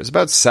concentrated. It was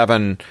about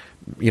 7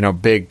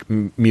 big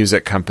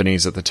music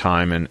companies at the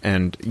time,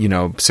 and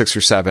 6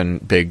 or 7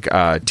 big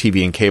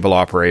TV and cable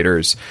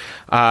operators.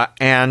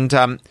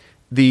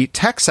 The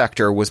tech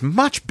sector was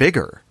much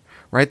bigger,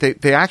 right?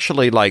 They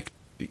actually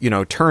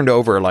turned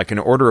over like an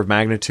order of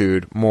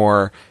magnitude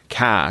more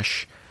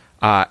cash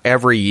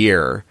every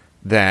year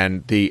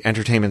than the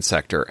entertainment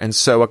sector. And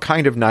so a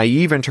kind of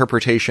naive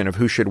interpretation of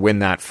who should win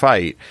that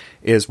fight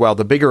is, well,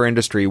 the bigger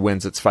industry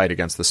wins its fight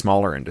against the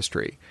smaller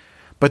industry.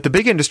 But the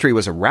big industry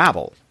was a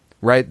rabble,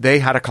 right? They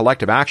had a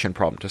collective action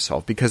problem to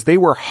solve because they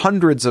were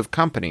hundreds of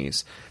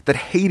companies that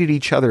hated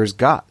each other's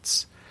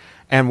guts.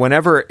 And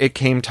whenever it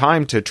came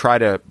time to try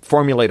to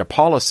formulate a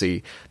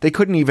policy, they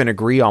couldn't even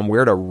agree on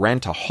where to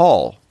rent a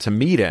hall to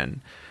meet in,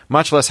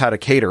 much less how to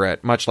cater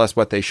it, much less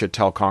what they should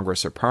tell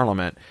Congress or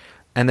Parliament.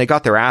 And they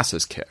got their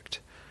asses kicked.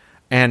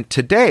 And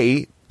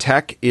today,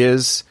 tech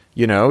is,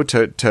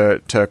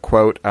 to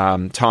quote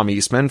Tom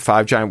Eastman,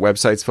 5 giant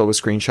websites filled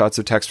with screenshots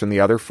of text from the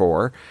other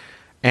 4.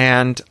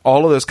 And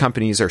all of those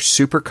companies are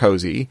super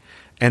cozy,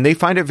 and they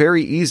find it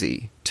very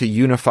easy to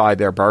unify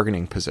their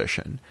bargaining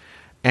position.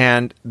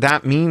 And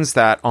that means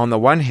that, on the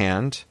one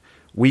hand,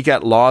 we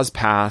get laws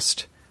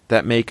passed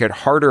that make it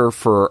harder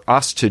for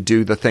us to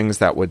do the things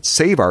that would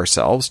save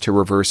ourselves, to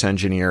reverse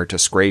engineer, to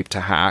scrape,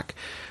 to hack.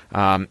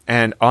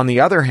 And on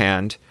the other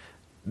hand,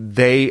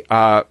 they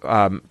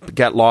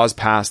get laws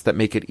passed that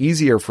make it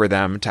easier for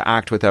them to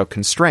act without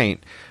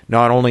constraint.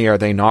 Not only are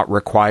they not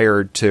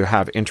required to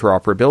have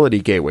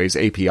interoperability gateways,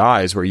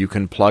 APIs, where you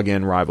can plug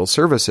in rival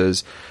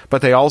services,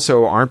 but they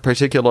also aren't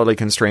particularly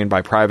constrained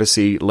by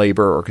privacy,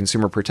 labor, or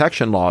consumer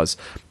protection laws.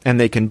 And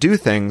they can do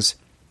things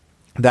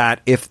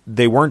that, if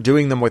they weren't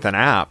doing them with an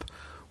app,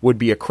 would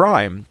be a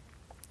crime.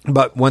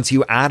 But once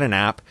you add an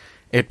app,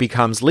 it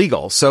becomes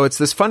legal. So it's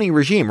this funny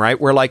regime,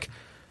 right? Where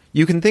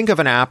you can think of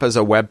an app as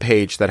a web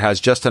page that has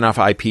just enough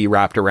IP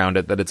wrapped around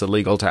it that it's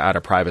illegal to add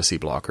a privacy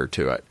blocker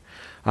to it.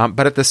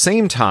 But at the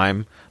same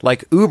time,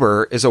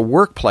 Uber is a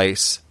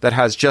workplace that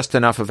has just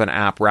enough of an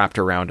app wrapped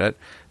around it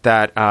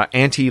that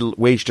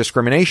anti-wage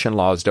discrimination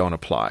laws don't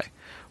apply,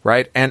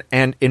 right?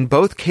 And in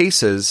both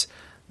cases,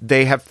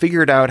 they have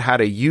figured out how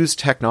to use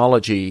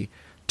technology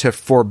to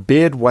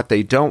forbid what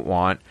they don't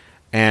want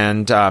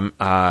and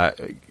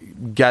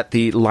get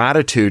the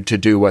latitude to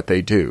do what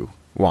they do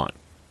want.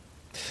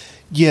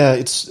 Yeah,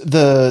 it's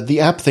the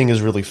app thing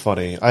is really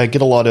funny. I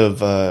get a lot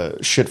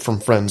of shit from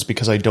friends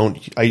because I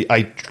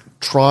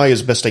try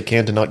as best I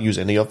can to not use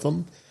any of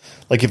them.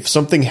 Like, if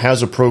something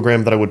has a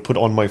program that I would put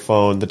on my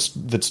phone that's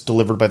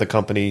delivered by the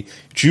company,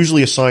 it's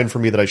usually a sign for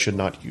me that I should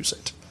not use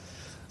it.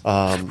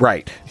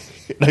 Right.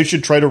 And I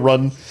should try to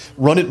run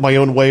it my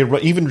own way.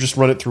 Even just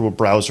run it through a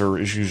browser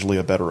is usually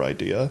a better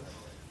idea.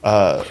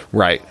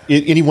 Right.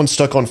 Anyone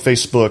stuck on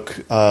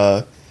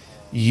Facebook,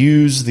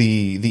 use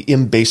the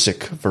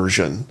MBasic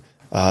version.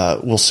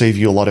 Will save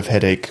you a lot of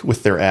headache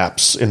with their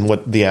apps and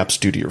what the apps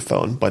do to your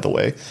phone, by the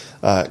way.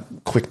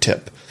 Quick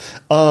tip.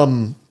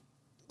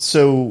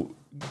 So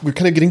we're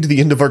kind of getting to the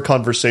end of our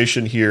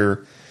conversation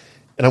here,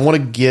 and I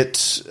want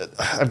to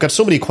I've got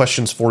so many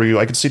questions for you.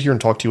 I could sit here and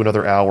talk to you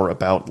another hour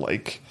about, what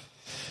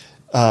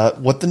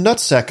the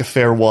nutsack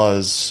affair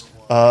was,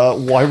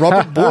 why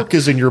Robert Bork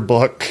is in your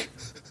book,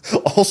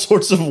 all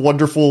sorts of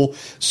wonderful,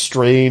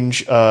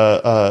 strange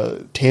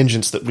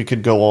tangents that we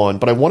could go on.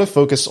 But I want to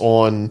focus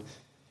on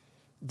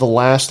the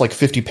last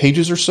 50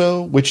 pages or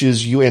so, which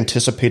is you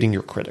anticipating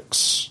your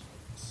critics.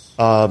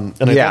 And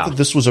I thought that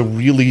this was a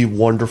really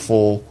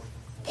wonderful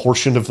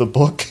portion of the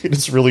book.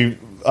 It's really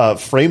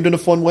framed in a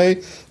fun way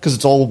because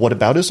it's all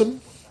whataboutism.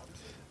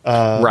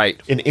 Right.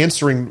 And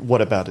answering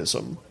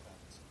whataboutism.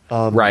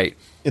 Right.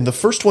 And the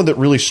first one that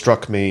really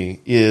struck me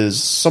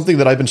is something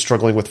that I've been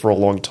struggling with for a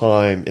long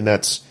time, and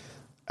that's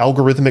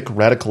algorithmic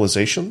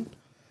radicalization.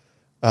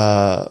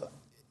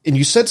 And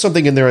you said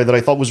something in there that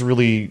I thought was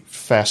really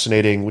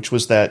fascinating, which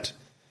was that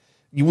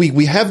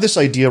we have this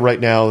idea right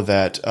now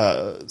that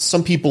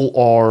some people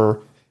are,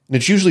 and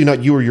it's usually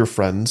not you or your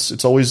friends,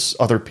 it's always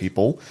other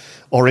people,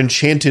 are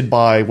enchanted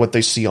by what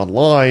they see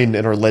online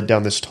and are led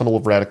down this tunnel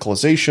of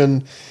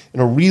radicalization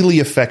and are really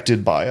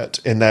affected by it.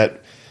 And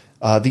that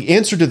the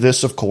answer to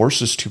this, of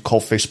course, is to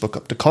call Facebook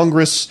up to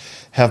Congress,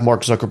 have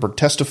Mark Zuckerberg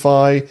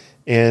testify,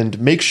 and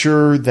make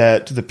sure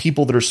that the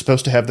people that are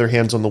supposed to have their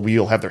hands on the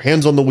wheel have their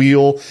hands on the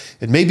wheel,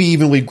 and maybe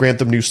even we grant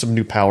them some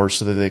new powers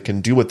so that they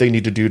can do what they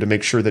need to do to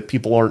make sure that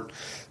people aren't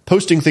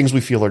posting things we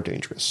feel are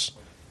dangerous.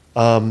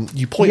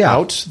 You point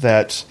out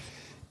that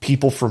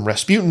people from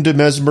Rasputin to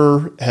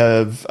Mesmer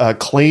have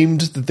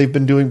claimed that they've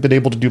been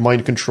able to do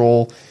mind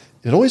control.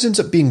 It always ends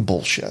up being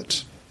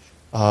bullshit.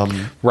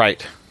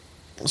 Right.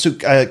 So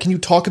can you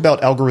talk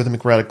about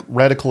algorithmic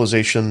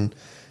radicalization,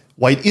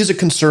 why it is a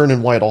concern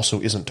and why it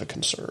also isn't a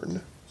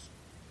concern?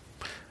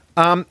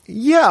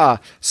 Yeah.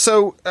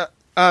 So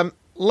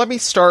let me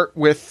start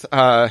with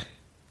a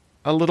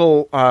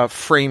little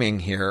framing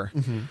here.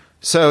 Mm-hmm.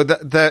 So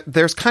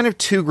there's kind of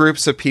two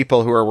groups of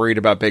people who are worried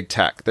about big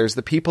tech. There's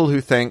the people who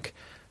think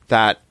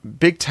that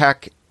big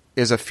tech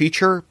is a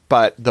feature,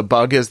 but the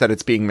bug is that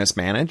it's being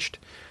mismanaged.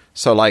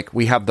 So, like,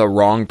 we have the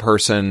wrong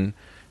person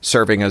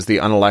serving as the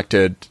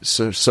unelected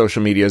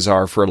social media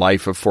czar for a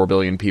life of 4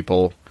 billion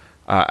people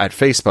at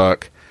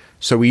Facebook.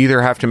 So we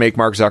either have to make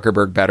Mark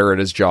Zuckerberg better at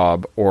his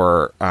job,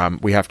 or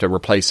we have to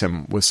replace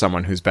him with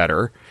someone who's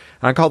better.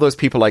 And I call those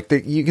people, like,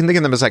 you can think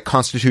of them as like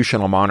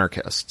constitutional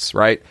monarchists,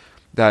 right?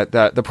 That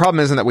the problem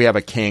isn't that we have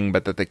a king,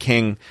 but that the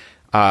king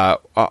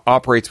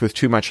operates with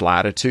too much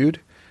latitude,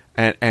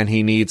 and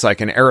he needs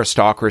like an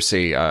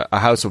aristocracy, a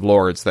House of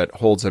Lords that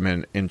holds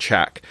him in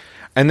check.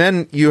 And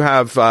then you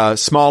have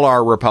small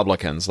r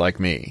Republicans like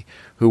me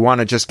who want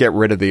to just get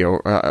rid of the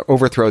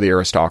overthrow the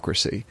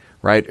aristocracy,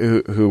 right?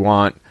 Who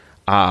want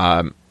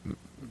to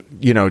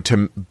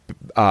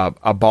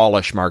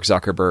abolish Mark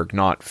Zuckerberg,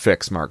 not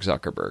fix Mark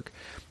Zuckerberg.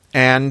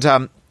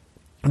 And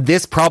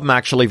this problem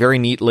actually very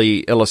neatly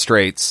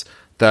illustrates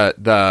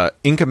the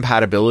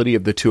incompatibility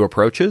of the two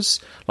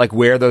approaches, like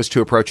where those two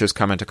approaches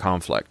come into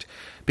conflict.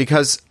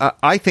 Because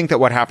I think that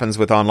what happens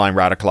with online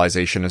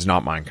radicalization is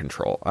not mind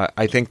control.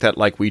 I think that,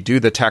 like, we do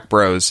the tech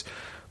bros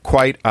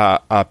quite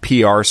a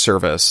PR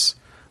service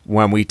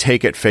when we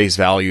take at face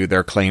value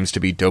their claims to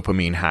be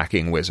dopamine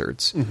hacking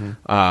wizards.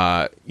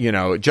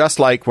 Mm-hmm. Just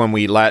like when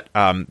we let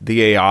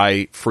the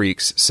AI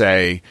freaks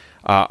say,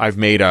 I've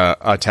made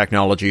a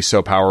technology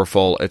so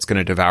powerful it's going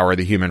to devour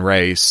the human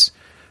race,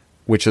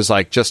 which is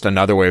like just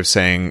another way of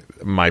saying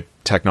my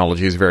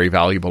technology is very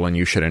valuable and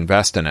you should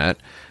invest in it.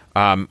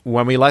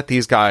 When we let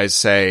these guys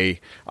say,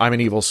 I'm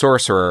an evil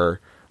sorcerer,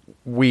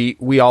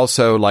 we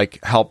also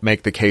like help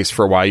make the case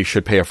for why you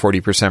should pay a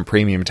 40%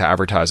 premium to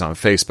advertise on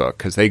Facebook,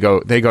 because they go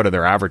to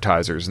their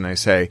advertisers and they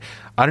say,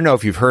 I don't know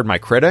if you've heard my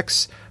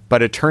critics,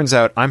 but it turns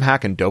out I'm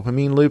hacking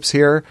dopamine loops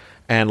here.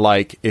 And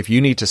like, if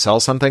you need to sell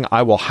something,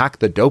 I will hack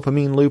the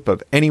dopamine loop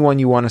of anyone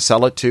you want to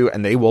sell it to,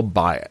 and they will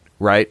buy it.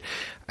 Right.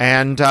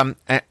 And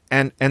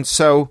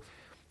so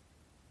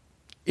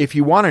if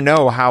you want to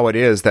know how it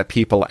is that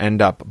people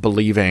end up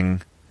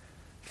believing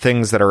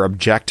things that are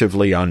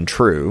objectively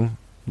untrue,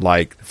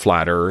 like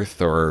flat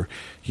Earth or,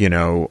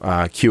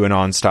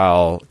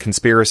 QAnon-style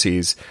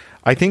conspiracies,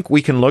 I think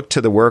we can look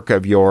to the work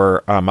of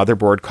your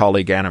motherboard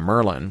colleague Anna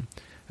Merlin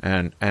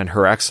and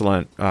her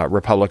excellent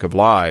Republic of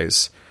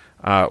Lies,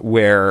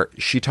 where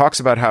she talks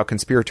about how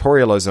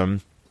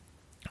conspiratorialism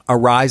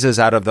arises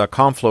out of the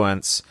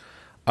confluence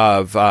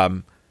of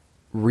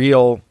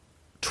real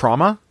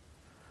trauma,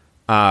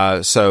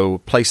 so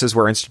places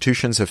where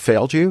institutions have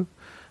failed you,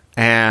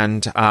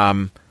 and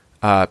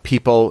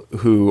people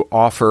who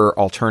offer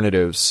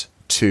alternatives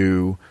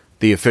to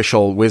the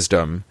official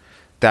wisdom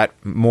that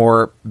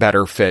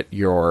better fit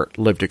your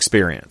lived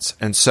experience.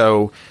 And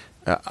so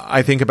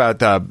I think about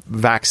the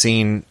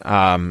vaccine,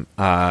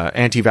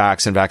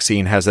 anti-vax and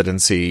vaccine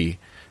hesitancy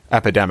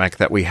epidemic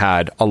that we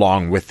had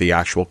along with the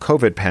actual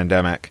COVID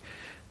pandemic,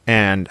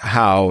 and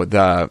how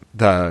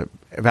the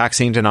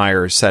vaccine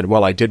deniers said,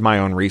 well, I did my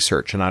own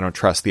research and I don't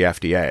trust the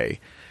FDA.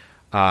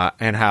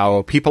 And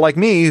how people like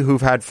me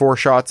who've had 4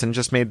 shots and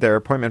just made their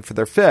appointment for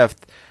their 5th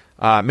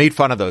made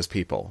fun of those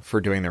people for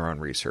doing their own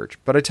research.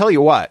 But I tell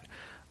you what,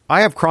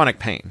 I have chronic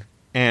pain.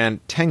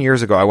 And 10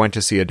 years ago, I went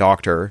to see a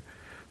doctor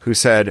who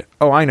said,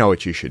 oh, I know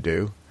what you should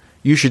do.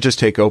 You should just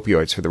take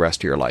opioids for the rest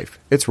of your life.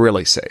 It's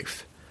really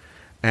safe.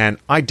 And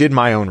I did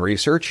my own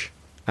research,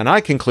 and I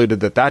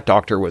concluded that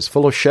doctor was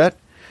full of shit,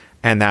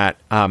 and that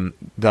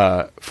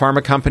the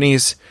pharma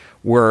companies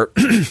were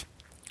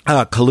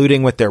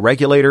colluding with their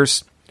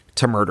regulators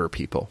to murder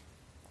people.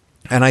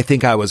 And I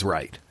think I was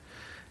right.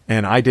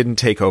 And I didn't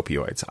take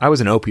opioids. I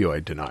was an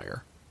opioid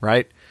denier,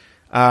 right?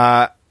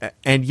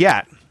 And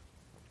yet,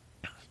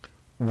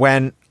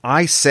 when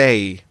I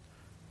say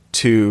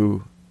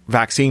to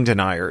vaccine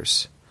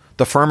deniers,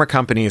 the pharma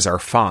companies are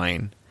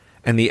fine,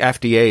 and the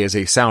FDA is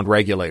a sound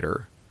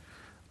regulator,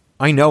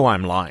 I know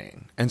I'm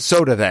lying, and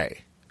so do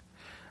they.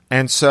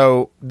 And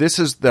so this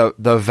is the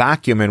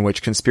vacuum in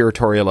which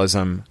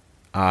conspiratorialism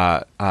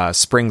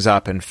springs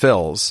up and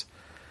fills.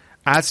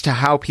 As to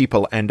how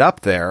people end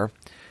up there,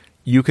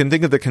 you can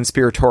think of the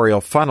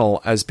conspiratorial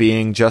funnel as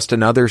being just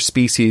another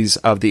species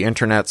of the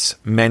internet's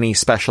many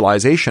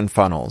specialization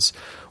funnels,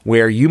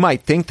 where you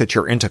might think that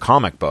you're into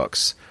comic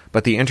books,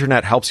 but the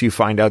internet helps you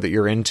find out that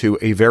you're into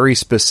a very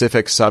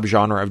specific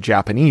subgenre of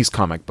Japanese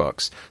comic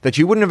books that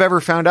you wouldn't have ever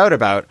found out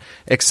about,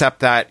 except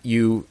that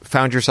you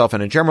found yourself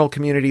in a general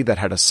community that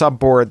had a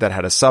subboard, that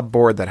had a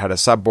subboard, that had a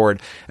subboard,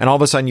 and all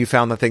of a sudden you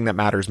found the thing that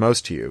matters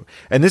most to you.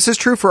 And this is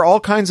true for all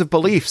kinds of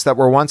beliefs that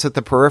were once at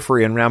the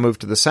periphery and now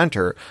moved to the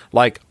center,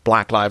 like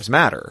Black Lives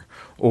Matter,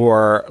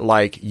 or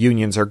like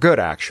unions are good,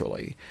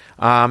 actually.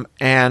 The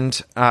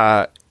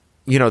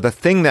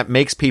thing that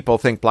makes people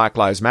think Black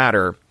Lives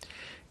Matter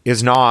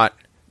is not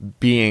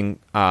being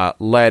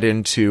led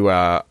into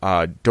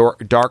a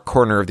dark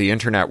corner of the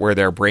internet where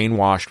they're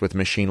brainwashed with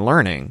machine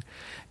learning.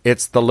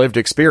 It's the lived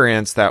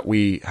experience that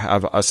we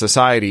have a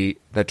society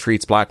that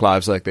treats Black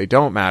lives like they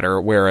don't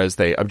matter, whereas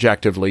they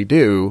objectively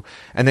do.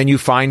 And then you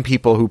find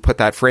people who put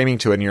that framing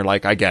to it, and you're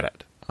like, I get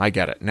it.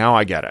 Now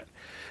I get it.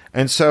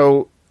 And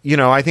so,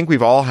 I think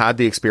we've all had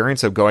the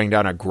experience of going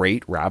down a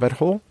great rabbit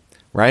hole,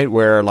 right?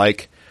 Where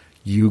like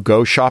you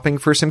go shopping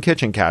for some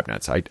kitchen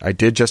cabinets. I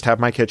did just have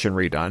my kitchen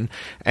redone,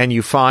 and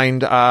you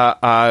find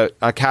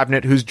a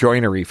cabinet whose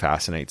joinery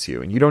fascinates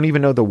you, and you don't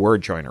even know the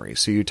word joinery.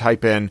 So you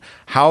type in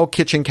how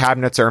kitchen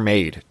cabinets are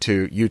made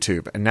to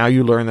YouTube, and now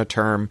you learn the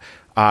term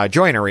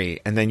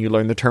joinery, and then you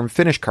learn the term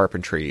finish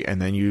carpentry,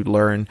 and then you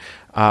learn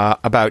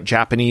about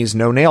Japanese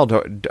no-nail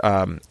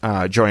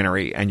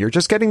joinery, and you're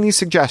just getting these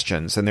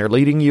suggestions, and they're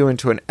leading you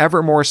into an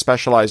ever more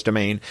specialized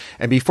domain,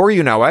 and before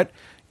you know it,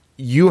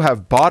 you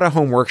have bought a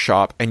home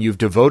workshop and you've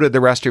devoted the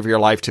rest of your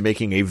life to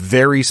making a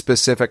very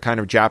specific kind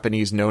of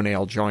Japanese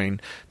no-nail join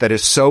that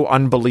is so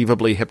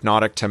unbelievably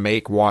hypnotic to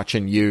make, watch,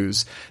 and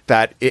use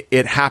that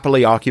it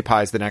happily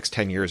occupies the next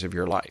 10 years of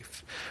your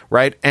life,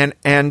 right?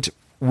 And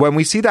when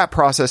we see that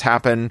process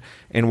happen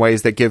in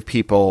ways that give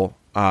people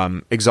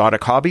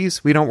exotic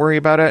hobbies, we don't worry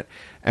about it.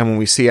 And when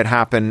we see it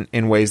happen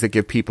in ways that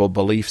give people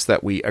beliefs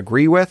that we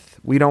agree with,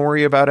 we don't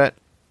worry about it.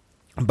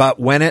 But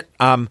when it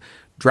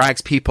drags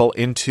people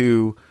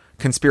into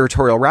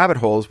conspiratorial rabbit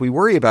holes, we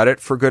worry about it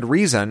for good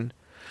reason,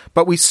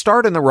 but we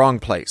start in the wrong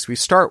place. We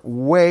start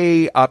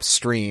way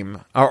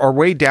upstream or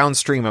way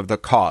downstream of the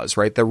cause,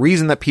 right? The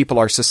reason that people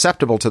are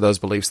susceptible to those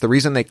beliefs, the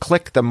reason they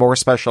click the more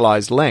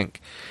specialized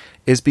link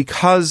is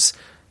because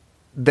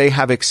they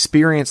have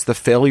experienced the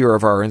failure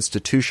of our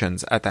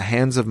institutions at the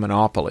hands of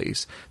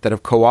monopolies that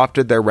have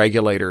co-opted their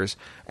regulators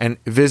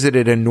and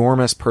visited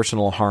enormous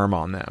personal harm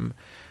on them.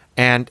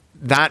 And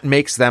that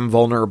makes them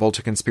vulnerable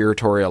to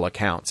conspiratorial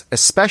accounts,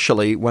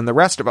 especially when the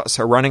rest of us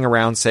are running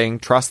around saying,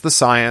 trust the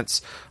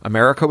science,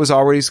 America was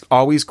always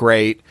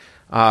great,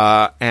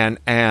 and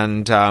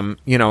so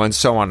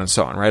on and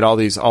so on, right? All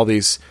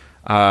these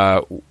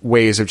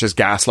ways of just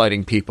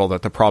gaslighting people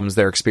that the problems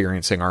they're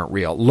experiencing aren't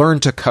real. Learn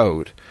to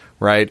code,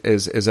 right,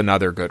 is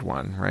another good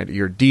one, right?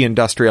 Your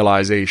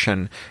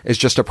deindustrialization is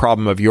just a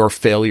problem of your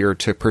failure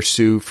to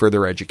pursue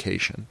further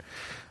education.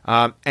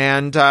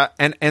 And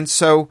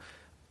so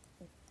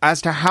as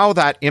to how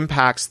that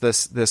impacts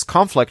this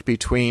conflict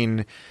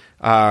between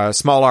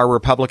small r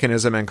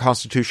republicanism and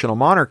constitutional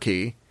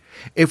monarchy,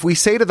 if we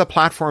say to the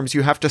platforms,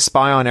 you have to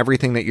spy on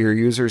everything that your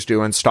users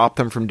do and stop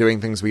them from doing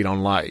things we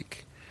don't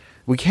like,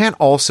 we can't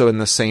also in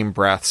the same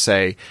breath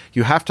say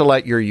you have to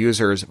let your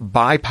users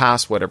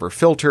bypass whatever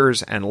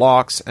filters and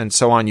locks and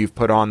so on you've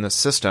put on the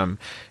system,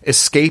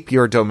 escape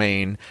your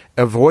domain,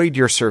 avoid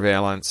your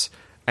surveillance,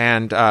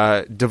 and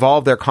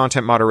devolve their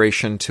content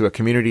moderation to a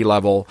community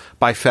level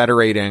by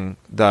federating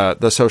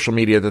the social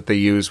media that they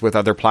use with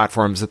other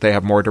platforms that they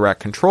have more direct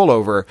control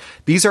over.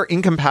 These are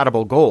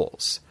incompatible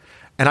goals.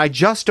 And I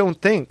just don't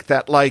think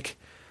that,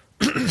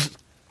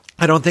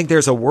 I don't think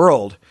there's a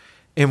world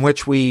in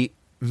which we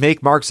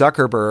make Mark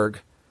Zuckerberg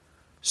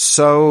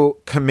so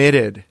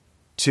committed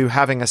to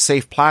having a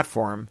safe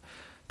platform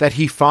that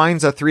he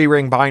finds a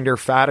 3-ring binder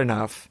fat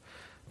enough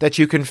that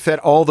you can fit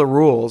all the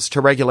rules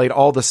to regulate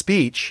all the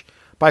speech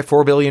by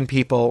 4 billion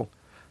people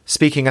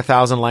speaking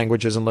 1,000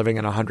 languages and living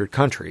in 100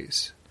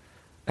 countries.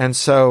 And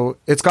so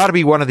it's got to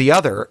be one or the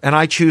other. And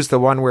I choose the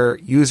one where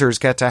users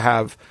get to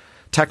have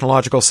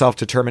technological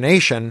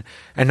self-determination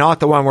and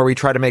not the one where we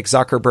try to make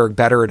Zuckerberg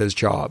better at his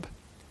job.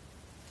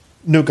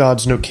 No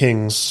gods, no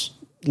kings.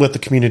 Let the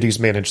communities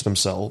manage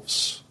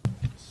themselves.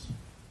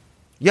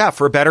 Yeah,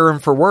 for better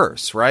and for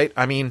worse, right?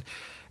 I mean,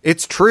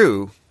 it's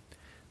true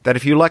that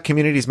if you let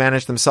communities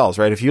manage themselves,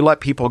 right? If you let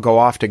people go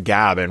off to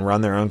Gab and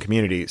run their own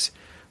communities,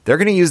 they're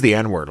going to use the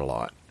N-word a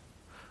lot.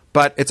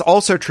 But it's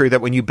also true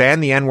that when you ban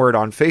the N-word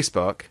on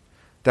Facebook,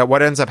 that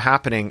what ends up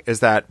happening is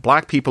that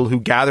black people who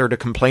gather to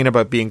complain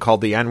about being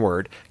called the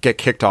N-word get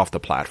kicked off the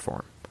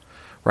platform,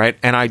 right?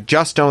 And I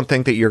just don't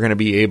think that you're going to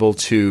be able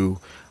to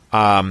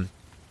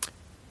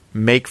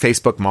make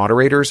Facebook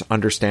moderators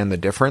understand the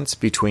difference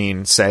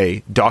between,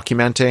 say,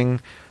 documenting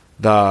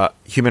the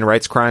human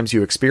rights crimes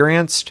you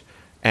experienced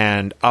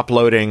and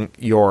uploading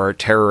your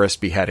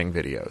terrorist beheading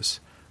videos.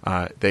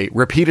 They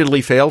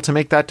repeatedly fail to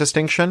make that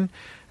distinction.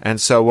 And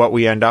so what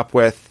we end up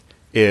with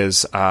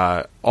is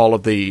all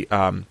of the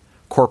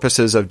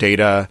corpuses of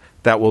data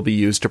that will be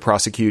used to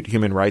prosecute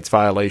human rights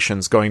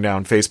violations going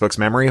down Facebook's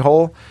memory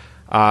hole.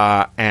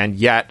 And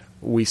yet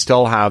we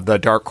still have the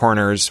dark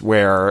corners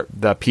where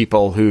the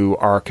people who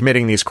are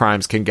committing these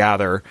crimes can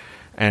gather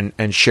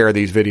and share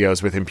these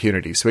videos with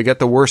impunity. So we get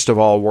the worst of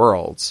all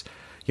worlds.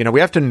 You know,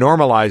 we have to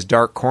normalize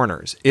dark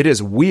corners. It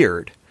is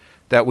weird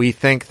that we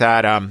think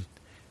that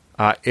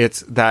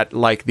it's that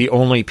like the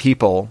only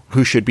people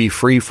who should be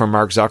free from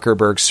Mark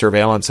Zuckerberg's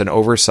surveillance and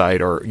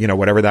oversight, or, you know,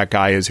 whatever that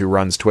guy is who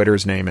runs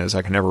Twitter's name is,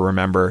 I can never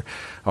remember,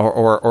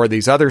 or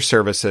these other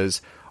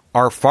services,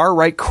 are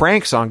far-right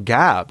cranks on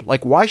Gab.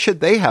 Like, why should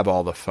they have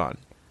all the fun?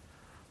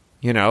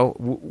 You know,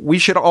 we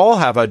should all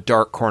have a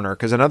dark corner,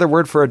 because another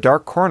word for a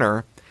dark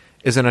corner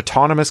is an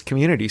autonomous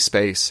community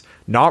space,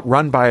 not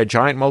run by a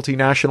giant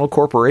multinational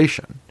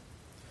corporation.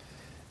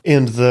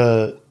 And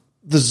the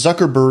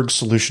Zuckerberg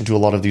solution to a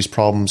lot of these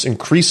problems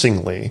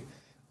increasingly,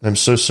 and I'm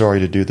so sorry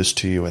to do this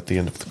to you at the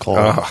end of the call.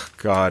 Oh,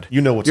 God.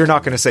 You know what's You're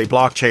not going to say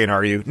blockchain,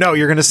 are you? No,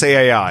 you're going to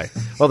say AI.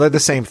 Well, they're the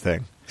same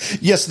thing.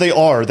 Yes, they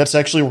are. That's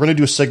actually, we're going to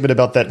do a segment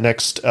about that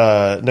next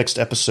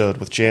episode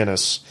with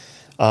Janice.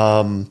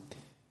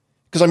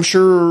 Because I'm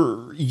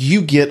sure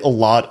you get a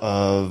lot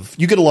of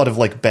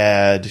like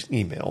bad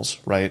emails,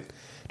 right?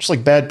 Just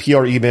like bad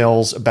PR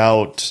emails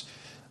about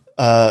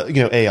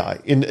AI.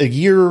 In a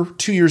year,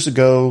 2 years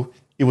ago,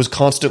 it was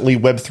constantly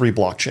Web3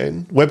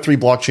 blockchain. Web3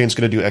 blockchain is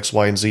going to do X,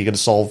 Y, and Z, going to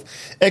solve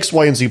X,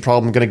 Y, and Z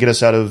problem, going to get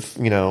us out of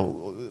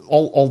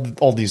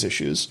all these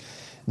issues.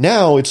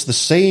 Now it's the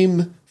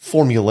same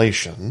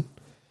formulation,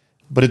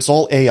 but it's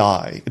all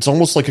AI. It's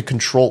almost like a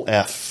Control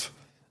F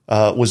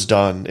was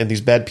done, and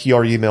these bad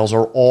PR emails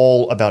are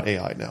all about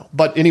AI now.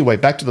 But anyway,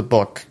 back to the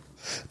book.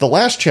 The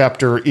last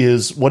chapter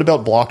is What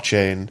About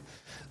Blockchain,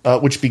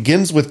 which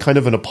begins with kind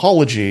of an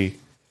apology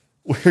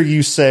where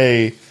you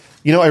say,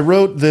 I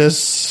wrote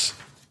this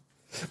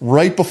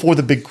right before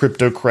the big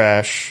crypto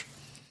crash,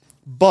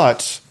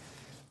 but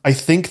I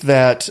think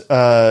that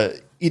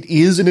it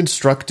is an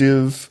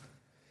instructive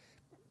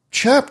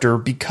chapter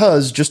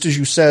because, just as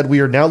you said, we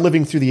are now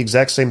living through the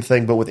exact same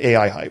thing, but with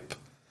AI hype.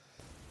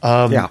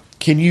 Yeah.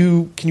 Can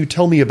you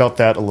tell me about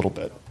that a little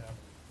bit?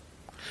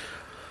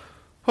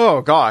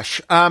 Oh,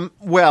 gosh. I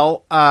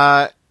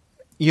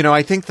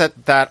think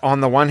that on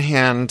the one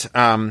hand,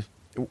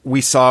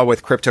 we saw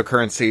with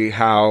cryptocurrency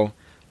how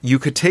you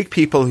could take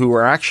people who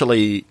were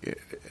actually,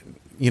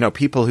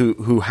 people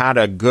who had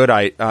a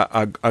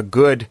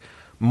good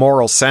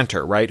moral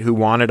center, right? Who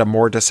wanted a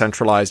more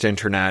decentralized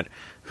internet,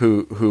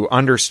 who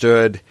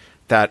understood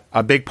that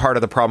a big part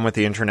of the problem with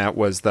the internet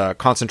was the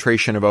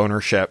concentration of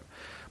ownership,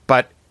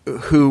 but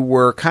who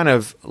were kind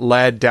of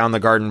led down the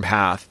garden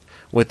path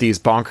with these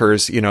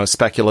bonkers,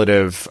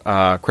 speculative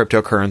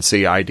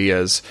cryptocurrency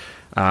ideas,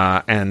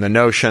 and the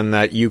notion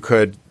that you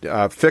could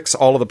fix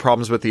all of the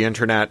problems with the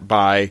internet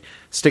by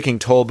sticking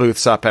toll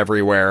booths up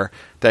everywhere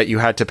that you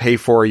had to pay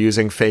for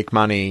using fake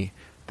money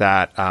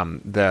that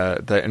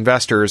the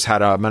investors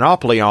had a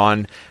monopoly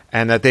on,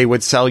 and that they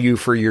would sell you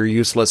for your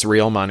useless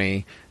real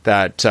money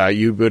that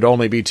you would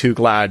only be too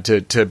glad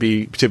to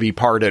be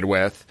parted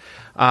with.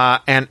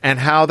 And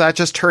how that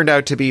just turned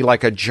out to be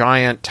like a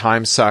giant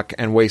time suck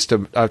and waste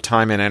of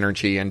time and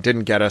energy and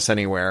didn't get us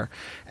anywhere.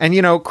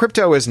 And,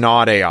 crypto is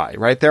not AI,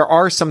 right? There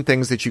are some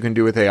things that you can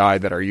do with AI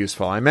that are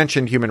useful. I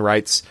mentioned human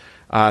rights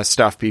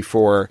stuff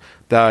before.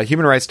 The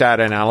Human Rights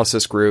Data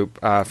Analysis Group,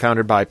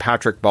 founded by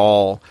Patrick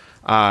Ball,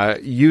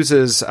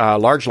 uses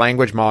large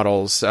language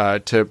models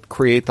to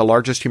create the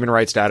largest human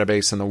rights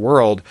database in the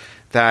world.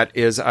 That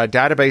is a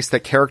database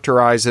that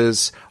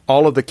characterizes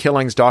all of the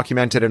killings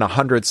documented in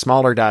 100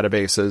 smaller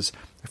databases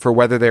for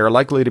whether they are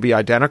likely to be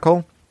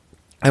identical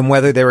and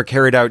whether they were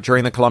carried out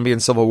during the Colombian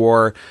Civil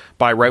War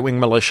by right-wing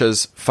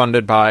militias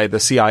funded by the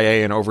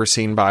CIA and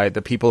overseen by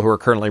the people who are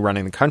currently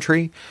running the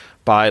country,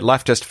 by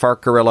leftist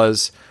FARC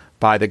guerrillas,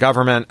 by the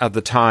government of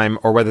the time,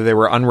 or whether they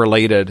were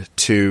unrelated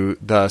to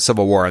the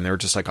Civil War and they were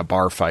just like a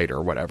bar fight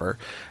or whatever.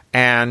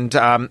 And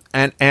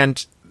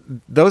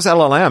those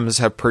LLMs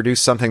have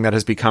produced something that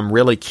has become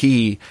really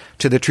key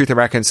to the Truth and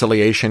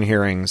Reconciliation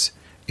hearings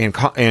in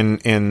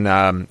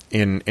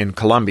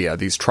Colombia,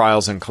 these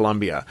trials in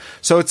Colombia.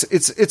 So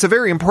it's a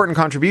very important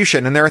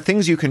contribution, and there are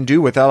things you can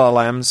do with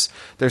LLMs.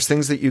 There's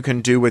things that you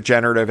can do with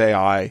generative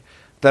AI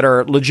that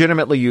are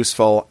legitimately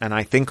useful and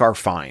I think are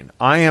fine.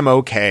 I am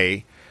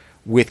okay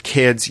with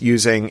kids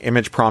using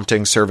image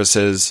prompting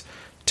services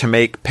to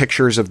make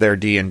pictures of their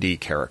D&D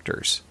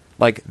characters.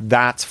 Like,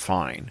 that's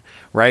fine,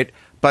 right?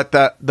 But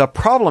the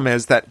problem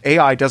is that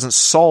AI doesn't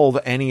solve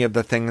any of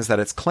the things that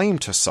it's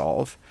claimed to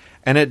solve,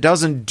 and it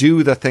doesn't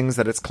do the things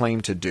that it's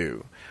claimed to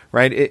do,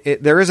 right?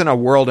 There isn't a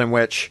world in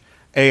which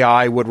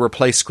AI would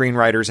replace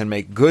screenwriters and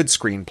make good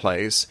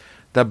screenplays.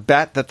 The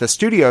bet that the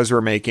studios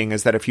were making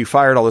is that if you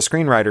fired all the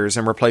screenwriters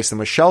and replaced them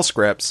with shell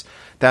scripts,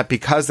 that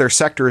because their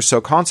sector is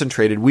so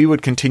concentrated, we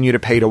would continue to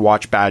pay to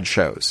watch bad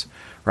shows,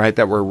 right?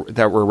 That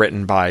were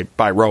written by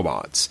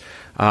robots.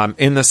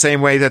 In the same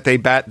way that they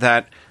bet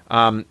that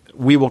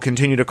we will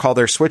continue to call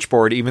their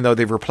switchboard, even though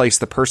they've replaced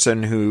the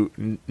person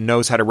who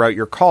knows how to route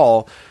your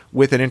call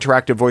with an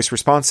interactive voice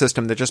response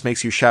system that just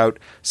makes you shout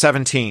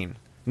 17.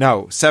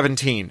 No,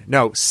 17.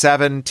 No,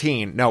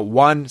 17.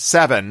 No,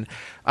 17.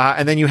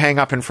 And then you hang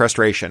up in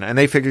frustration, and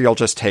they figure you'll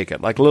just take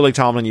it. Like Lily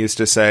Tomlin used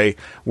to say,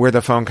 we're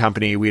the phone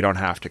company, we don't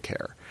have to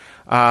care.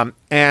 AI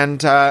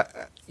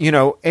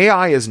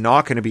is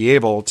not going to be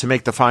able to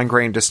make the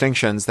fine-grained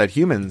distinctions that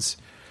humans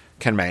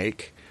can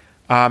make.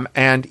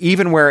 And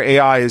even where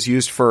AI is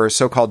used for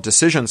so-called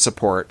decision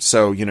support,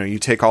 so, you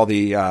take all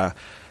the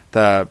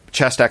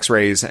chest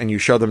x-rays and you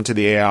show them to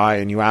the AI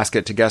and you ask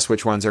it to guess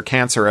which ones are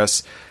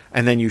cancerous,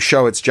 and then you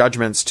show its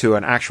judgments to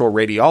an actual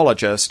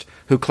radiologist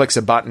who clicks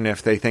a button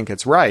if they think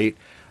it's right,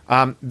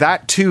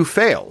 that too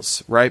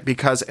fails, right?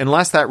 Because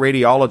unless that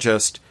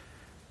radiologist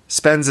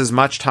spends as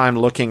much time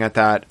looking at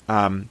that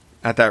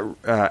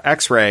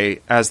X-ray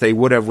as they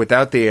would have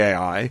without the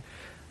AI,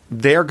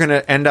 they're going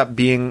to end up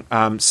being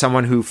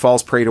someone who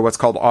falls prey to what's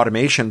called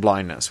automation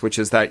blindness, which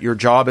is that your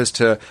job is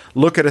to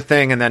look at a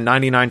thing and then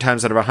 99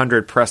 times out of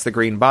 100 press the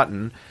green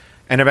button,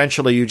 and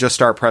eventually you just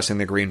start pressing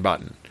the green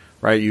button,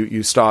 right?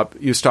 You stop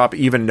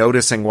even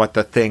noticing what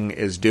the thing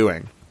is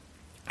doing.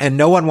 And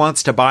no one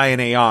wants to buy an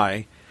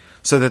AI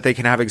so that they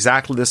can have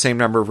exactly the same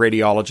number of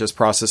radiologists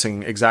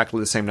processing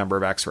exactly the same number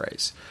of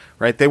X-rays,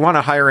 right? They want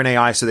to hire an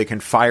AI so they can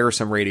fire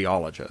some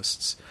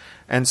radiologists.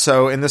 And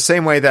so in the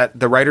same way that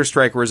the writer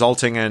strike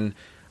resulting in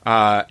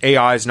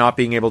AIs not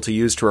being able to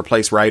use to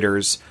replace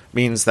writers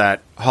means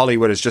that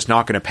Hollywood is just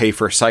not going to pay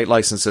for site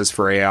licenses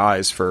for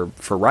AIs for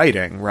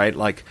writing, right?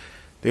 Like,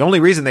 the only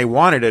reason they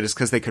wanted it is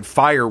because they could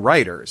fire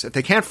writers. If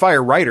they can't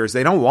fire writers,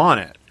 they don't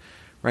want it.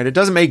 Right? It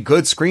doesn't make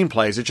good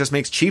screenplays. It just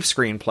makes cheap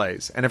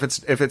screenplays. And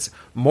if it's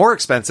more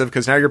expensive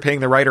because now you're paying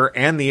the writer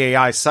and the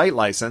AI site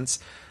license,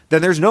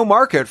 then there's no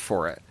market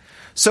for it.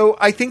 So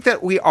I think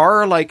that we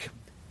are like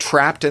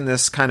trapped in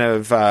this kind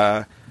of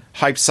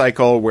hype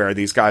cycle where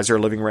these guys are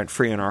living rent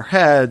free in our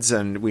heads,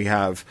 and we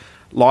have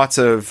lots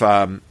of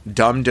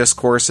dumb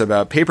discourse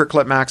about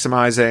paperclip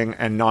maximizing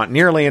and not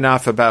nearly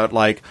enough about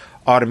like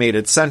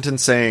automated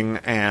sentencing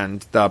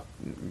and the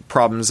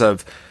problems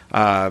of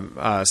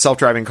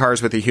self-driving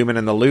cars with the human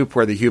in the loop,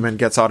 where the human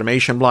gets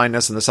automation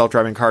blindness and the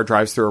self-driving car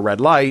drives through a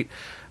red light.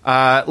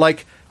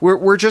 Like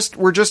we're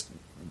just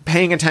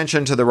paying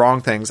attention to the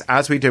wrong things,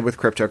 as we did with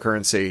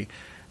cryptocurrency,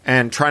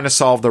 and trying to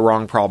solve the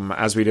wrong problem,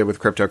 as we did with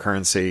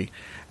cryptocurrency.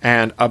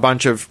 And a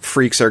bunch of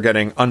freaks are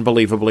getting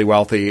unbelievably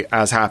wealthy,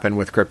 as happened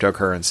with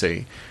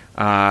cryptocurrency.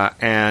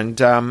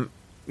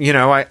 You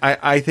know,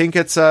 I think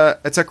it's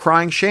a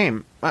crying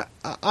shame.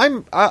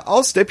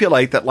 I'll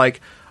stipulate that, like,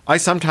 I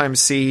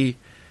sometimes see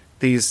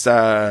these,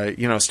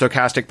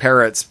 stochastic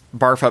parrots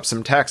barf up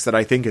some text that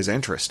I think is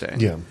interesting.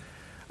 Yeah.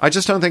 I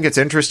just don't think it's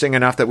interesting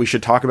enough that we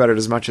should talk about it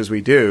as much as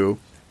we do.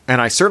 And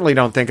I certainly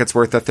don't think it's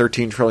worth the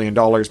 $13 trillion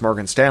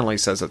Morgan Stanley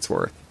says it's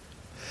worth.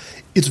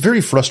 It's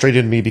very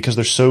frustrating to me because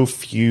there's so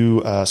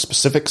few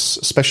specifics,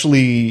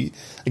 especially,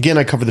 again,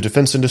 I cover the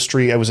defense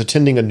industry. I was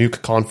attending a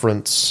nuke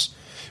conference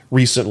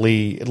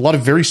recently. A lot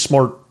of very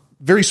smart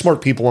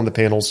people on the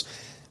panels,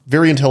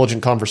 very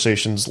intelligent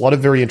conversations, a lot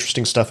of very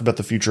interesting stuff about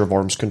the future of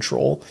arms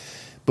control.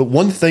 But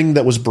one thing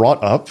that was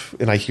brought up,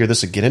 and I hear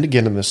this again and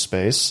again in this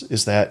space,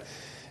 is that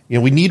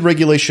we need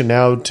regulation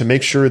now to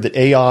make sure that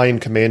AI and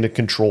command and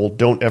control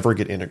don't ever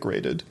get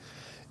integrated.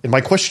 And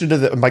my question to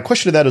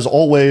that is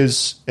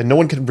always, and no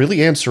one can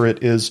really answer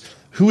it, is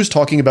who is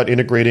talking about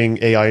integrating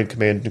AI and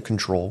command and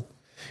control?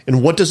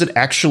 And what does it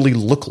actually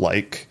look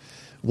like?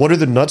 What are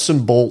the nuts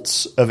and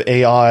bolts of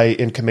AI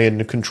and command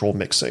and control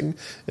mixing?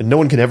 And no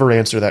one can ever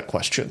answer that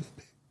question.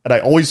 And I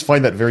always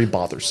find that very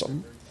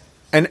bothersome.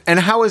 And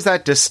how is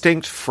that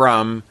distinct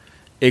from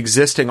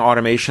existing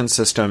automation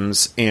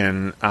systems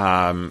in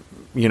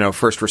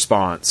first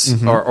response,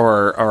 mm-hmm.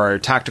 or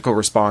tactical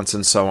response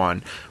and so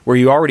on, where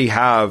you already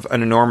have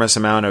an enormous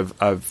amount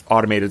of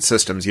automated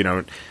systems?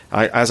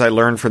 As I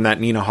learned from that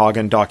Nina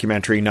Hagen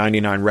documentary,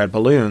 99 Red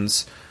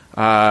Balloons,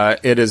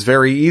 it is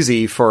very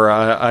easy for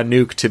a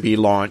nuke to be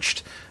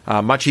launched,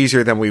 much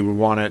easier than we would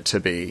want it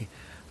to be.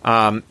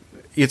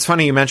 It's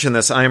funny you mentioned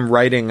this. I'm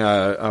writing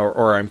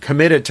I'm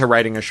committed to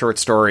writing a short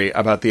story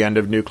about the end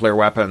of nuclear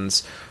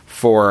weapons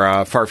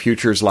for Far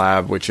Futures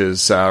Lab, which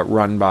is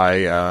run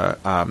by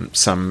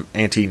some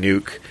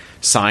anti-nuke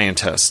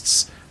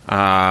scientists,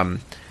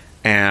 and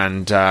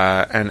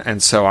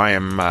so I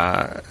am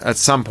at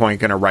some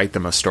point going to write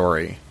them a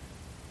story.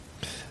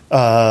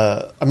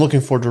 I'm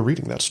looking forward to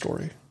reading that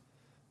story.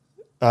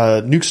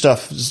 Nuke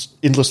stuff is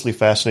endlessly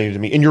fascinating to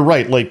me, and you're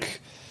right. Like,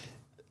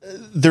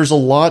 there's a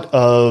lot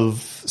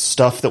of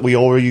stuff that we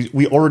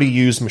already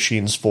use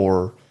machines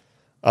for.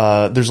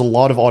 There's a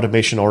lot of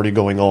automation already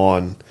going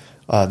on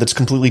that's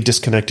completely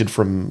disconnected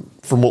from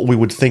what we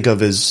would think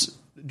of as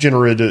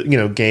generated,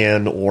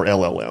 GAN or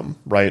LLM,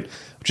 right?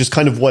 Which is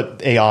kind of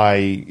what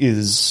AI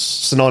is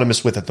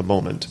synonymous with at the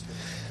moment.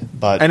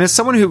 And as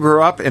someone who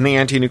grew up in the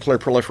anti-nuclear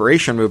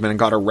proliferation movement and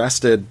got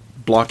arrested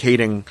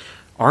blockading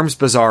arms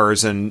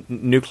bazaars and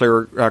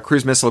nuclear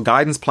cruise missile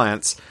guidance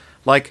plants,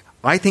 like,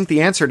 I think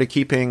the answer to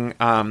keeping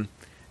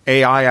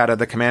AI out of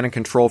the command and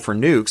control for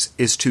nukes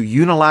is to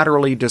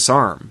unilaterally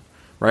disarm,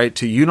 right?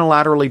 To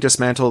unilaterally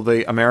dismantle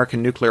the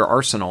American nuclear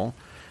arsenal,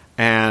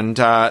 and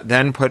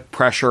then put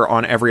pressure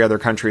on every other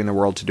country in the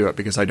world to do it,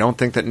 because I don't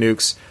think that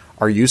nukes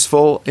are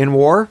useful in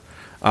war.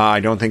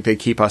 I don't think they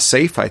keep us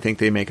safe. I think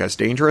they make us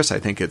dangerous. I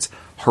think it's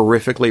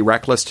horrifically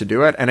reckless to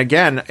do it. And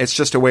again, it's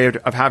just a way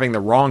of having the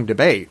wrong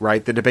debate,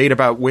 right? The debate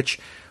about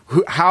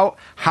how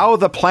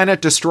the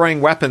planet-destroying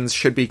weapons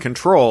should be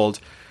controlled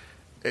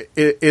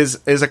is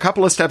a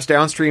couple of steps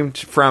downstream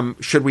from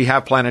should we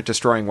have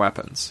planet-destroying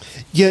weapons.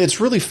 Yeah, it's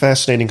really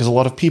fascinating because a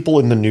lot of people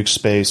in the nuke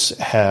space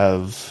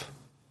have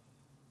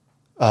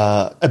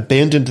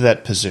abandoned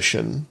that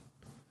position.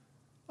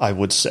 I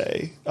would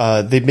say.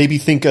 They maybe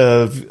think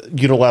of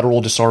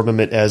unilateral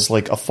disarmament as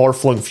like a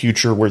far-flung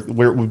future where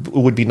it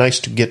would be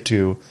nice to get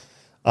to,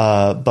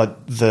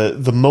 but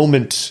the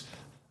moment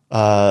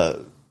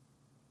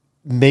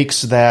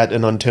makes that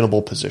an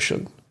untenable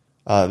position,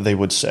 they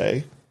would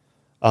say.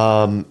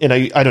 And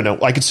I don't know.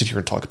 I could sit here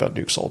and talk about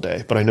nukes all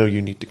day, but I know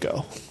you need to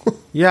go.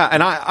 Yeah,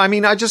 and I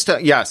mean, I just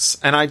yes,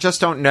 and I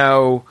just don't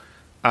know,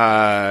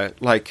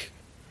 like,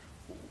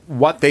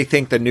 what they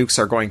think the nukes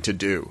are going to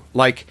do.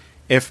 Like,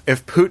 if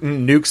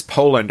Putin nukes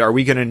Poland, are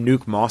we going to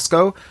nuke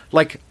Moscow?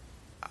 Like,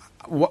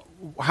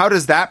 how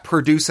does that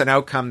produce an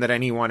outcome that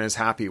anyone is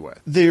happy with?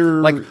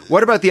 Like,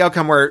 what about the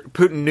outcome where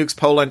Putin nukes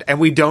Poland and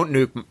we don't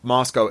nuke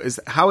Moscow?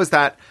 How is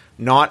that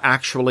not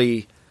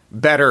actually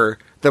better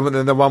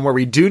than the one where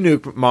we do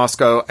nuke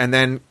Moscow and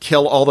then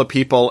kill all the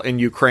people in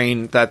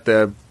Ukraine that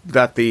the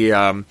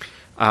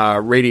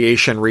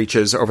radiation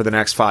reaches over the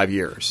next 5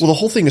 years? Well, the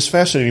whole thing is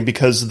fascinating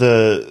because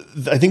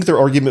I think their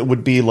argument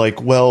would be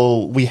like,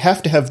 well, we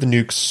have to have the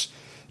nukes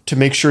to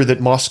make sure that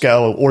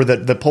Moscow or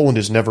that Poland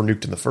is never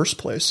nuked in the first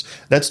place.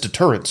 That's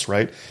deterrence,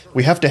 right?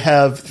 We have to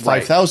have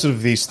 5,000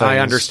 of these things. I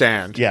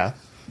understand. Yeah.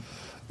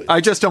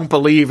 I just don't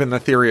believe in the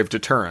theory of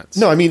deterrence.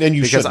 No, I mean, and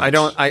you because shouldn't. I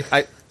don't.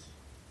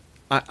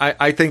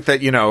 I think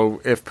that,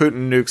 if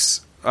Putin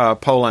nukes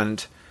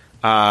Poland,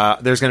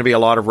 there's going to be a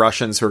lot of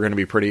Russians who are going to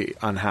be pretty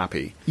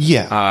unhappy.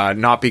 Yeah.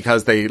 Not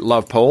because they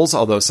love Poles,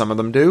 although some of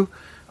them do,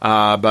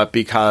 but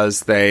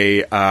because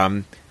they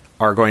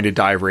are going to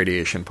die of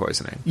radiation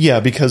poisoning. Yeah,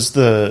 because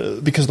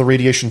the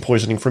radiation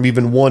poisoning from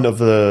even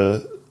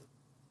the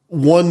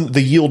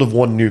yield of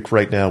one nuke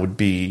right now would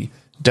be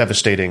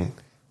devastating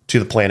to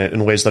the planet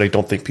in ways that I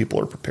don't think people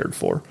are prepared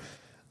for.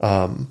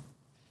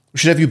 We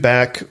should have you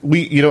back.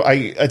 We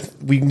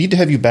need to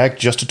have you back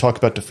just to talk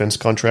about defense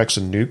contracts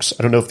and nukes.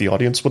 I don't know if the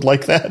audience would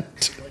like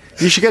that.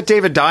 You should get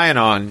David Dyan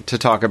on to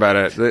talk about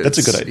it. That's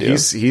a good idea.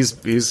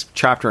 He's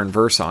chapter and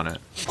verse on it.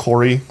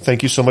 Cory,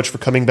 thank you so much for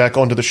coming back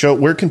onto the show.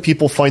 Where can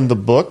people find the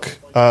book?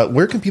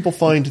 Where can people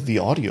find the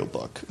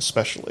audiobook,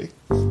 especially?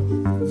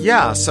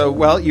 Yeah,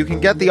 so, you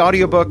can get the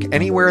audiobook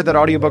anywhere that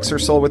audiobooks are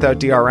sold without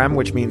DRM,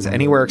 which means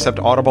anywhere except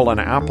Audible and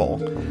Apple.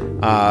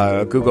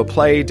 Google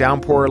Play,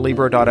 Downpour,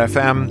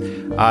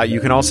 Libro.fm.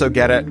 You can also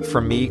get it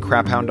from me,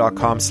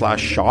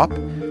 craphound.com/shop.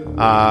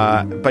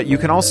 But you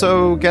can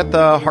also get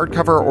the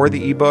hardcover or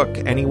the ebook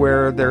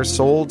anywhere they're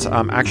sold.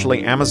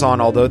 Actually, Amazon,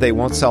 although they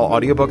won't sell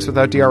audiobooks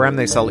without DRM,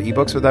 they sell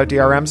ebooks without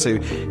DRM. So you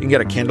can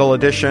get a Kindle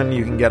edition,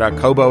 you can get a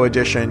Kobo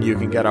edition, you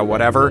can get a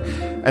whatever.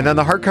 And then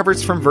the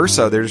hardcovers from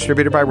Verso. They're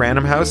distributed by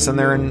Random House, and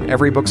they're in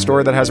every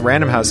bookstore that has a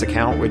Random House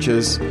account, which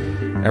is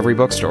every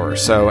bookstore.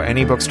 So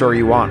any bookstore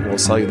you want will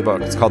sell you the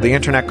book. It's called The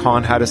Internet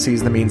Con: How to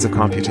Seize the Means of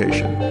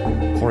Computation.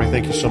 Cory,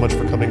 thank you so much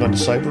for coming on to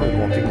Cyber and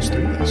walking us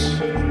through this.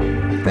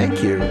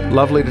 Thank you.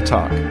 Lovely to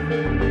talk.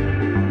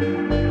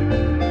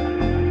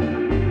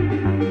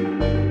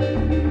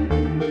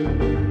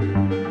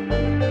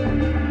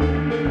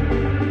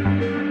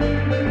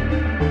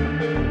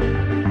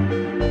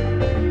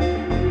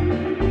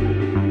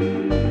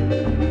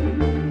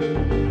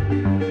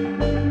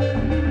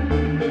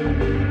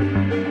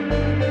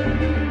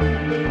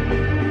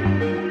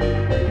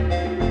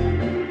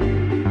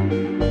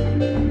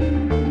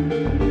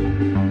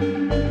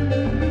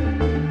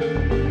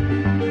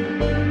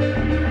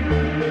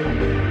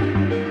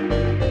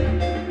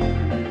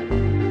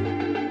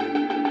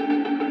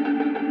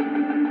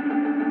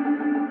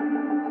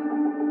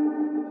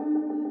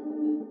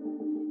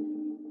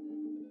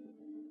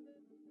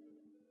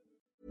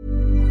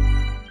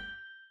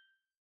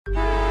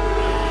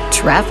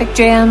 Traffic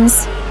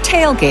jams,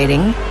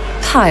 tailgating,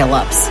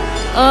 pile-ups.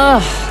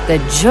 Ugh, the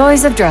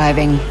joys of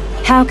driving.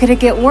 How could it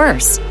get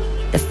worse?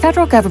 The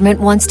federal government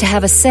wants to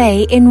have a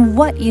say in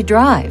what you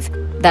drive.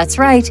 That's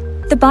right.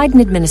 The Biden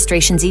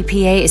administration's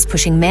EPA is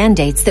pushing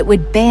mandates that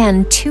would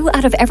ban 2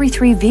 out of every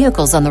 3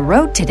 vehicles on the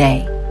road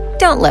today.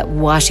 Don't let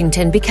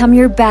Washington become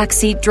your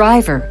backseat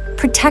driver.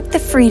 Protect the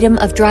freedom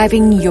of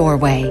driving your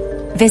way.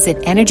 Visit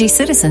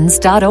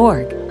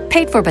EnergyCitizens.org.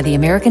 Paid for by the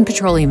American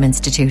Petroleum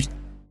Institute.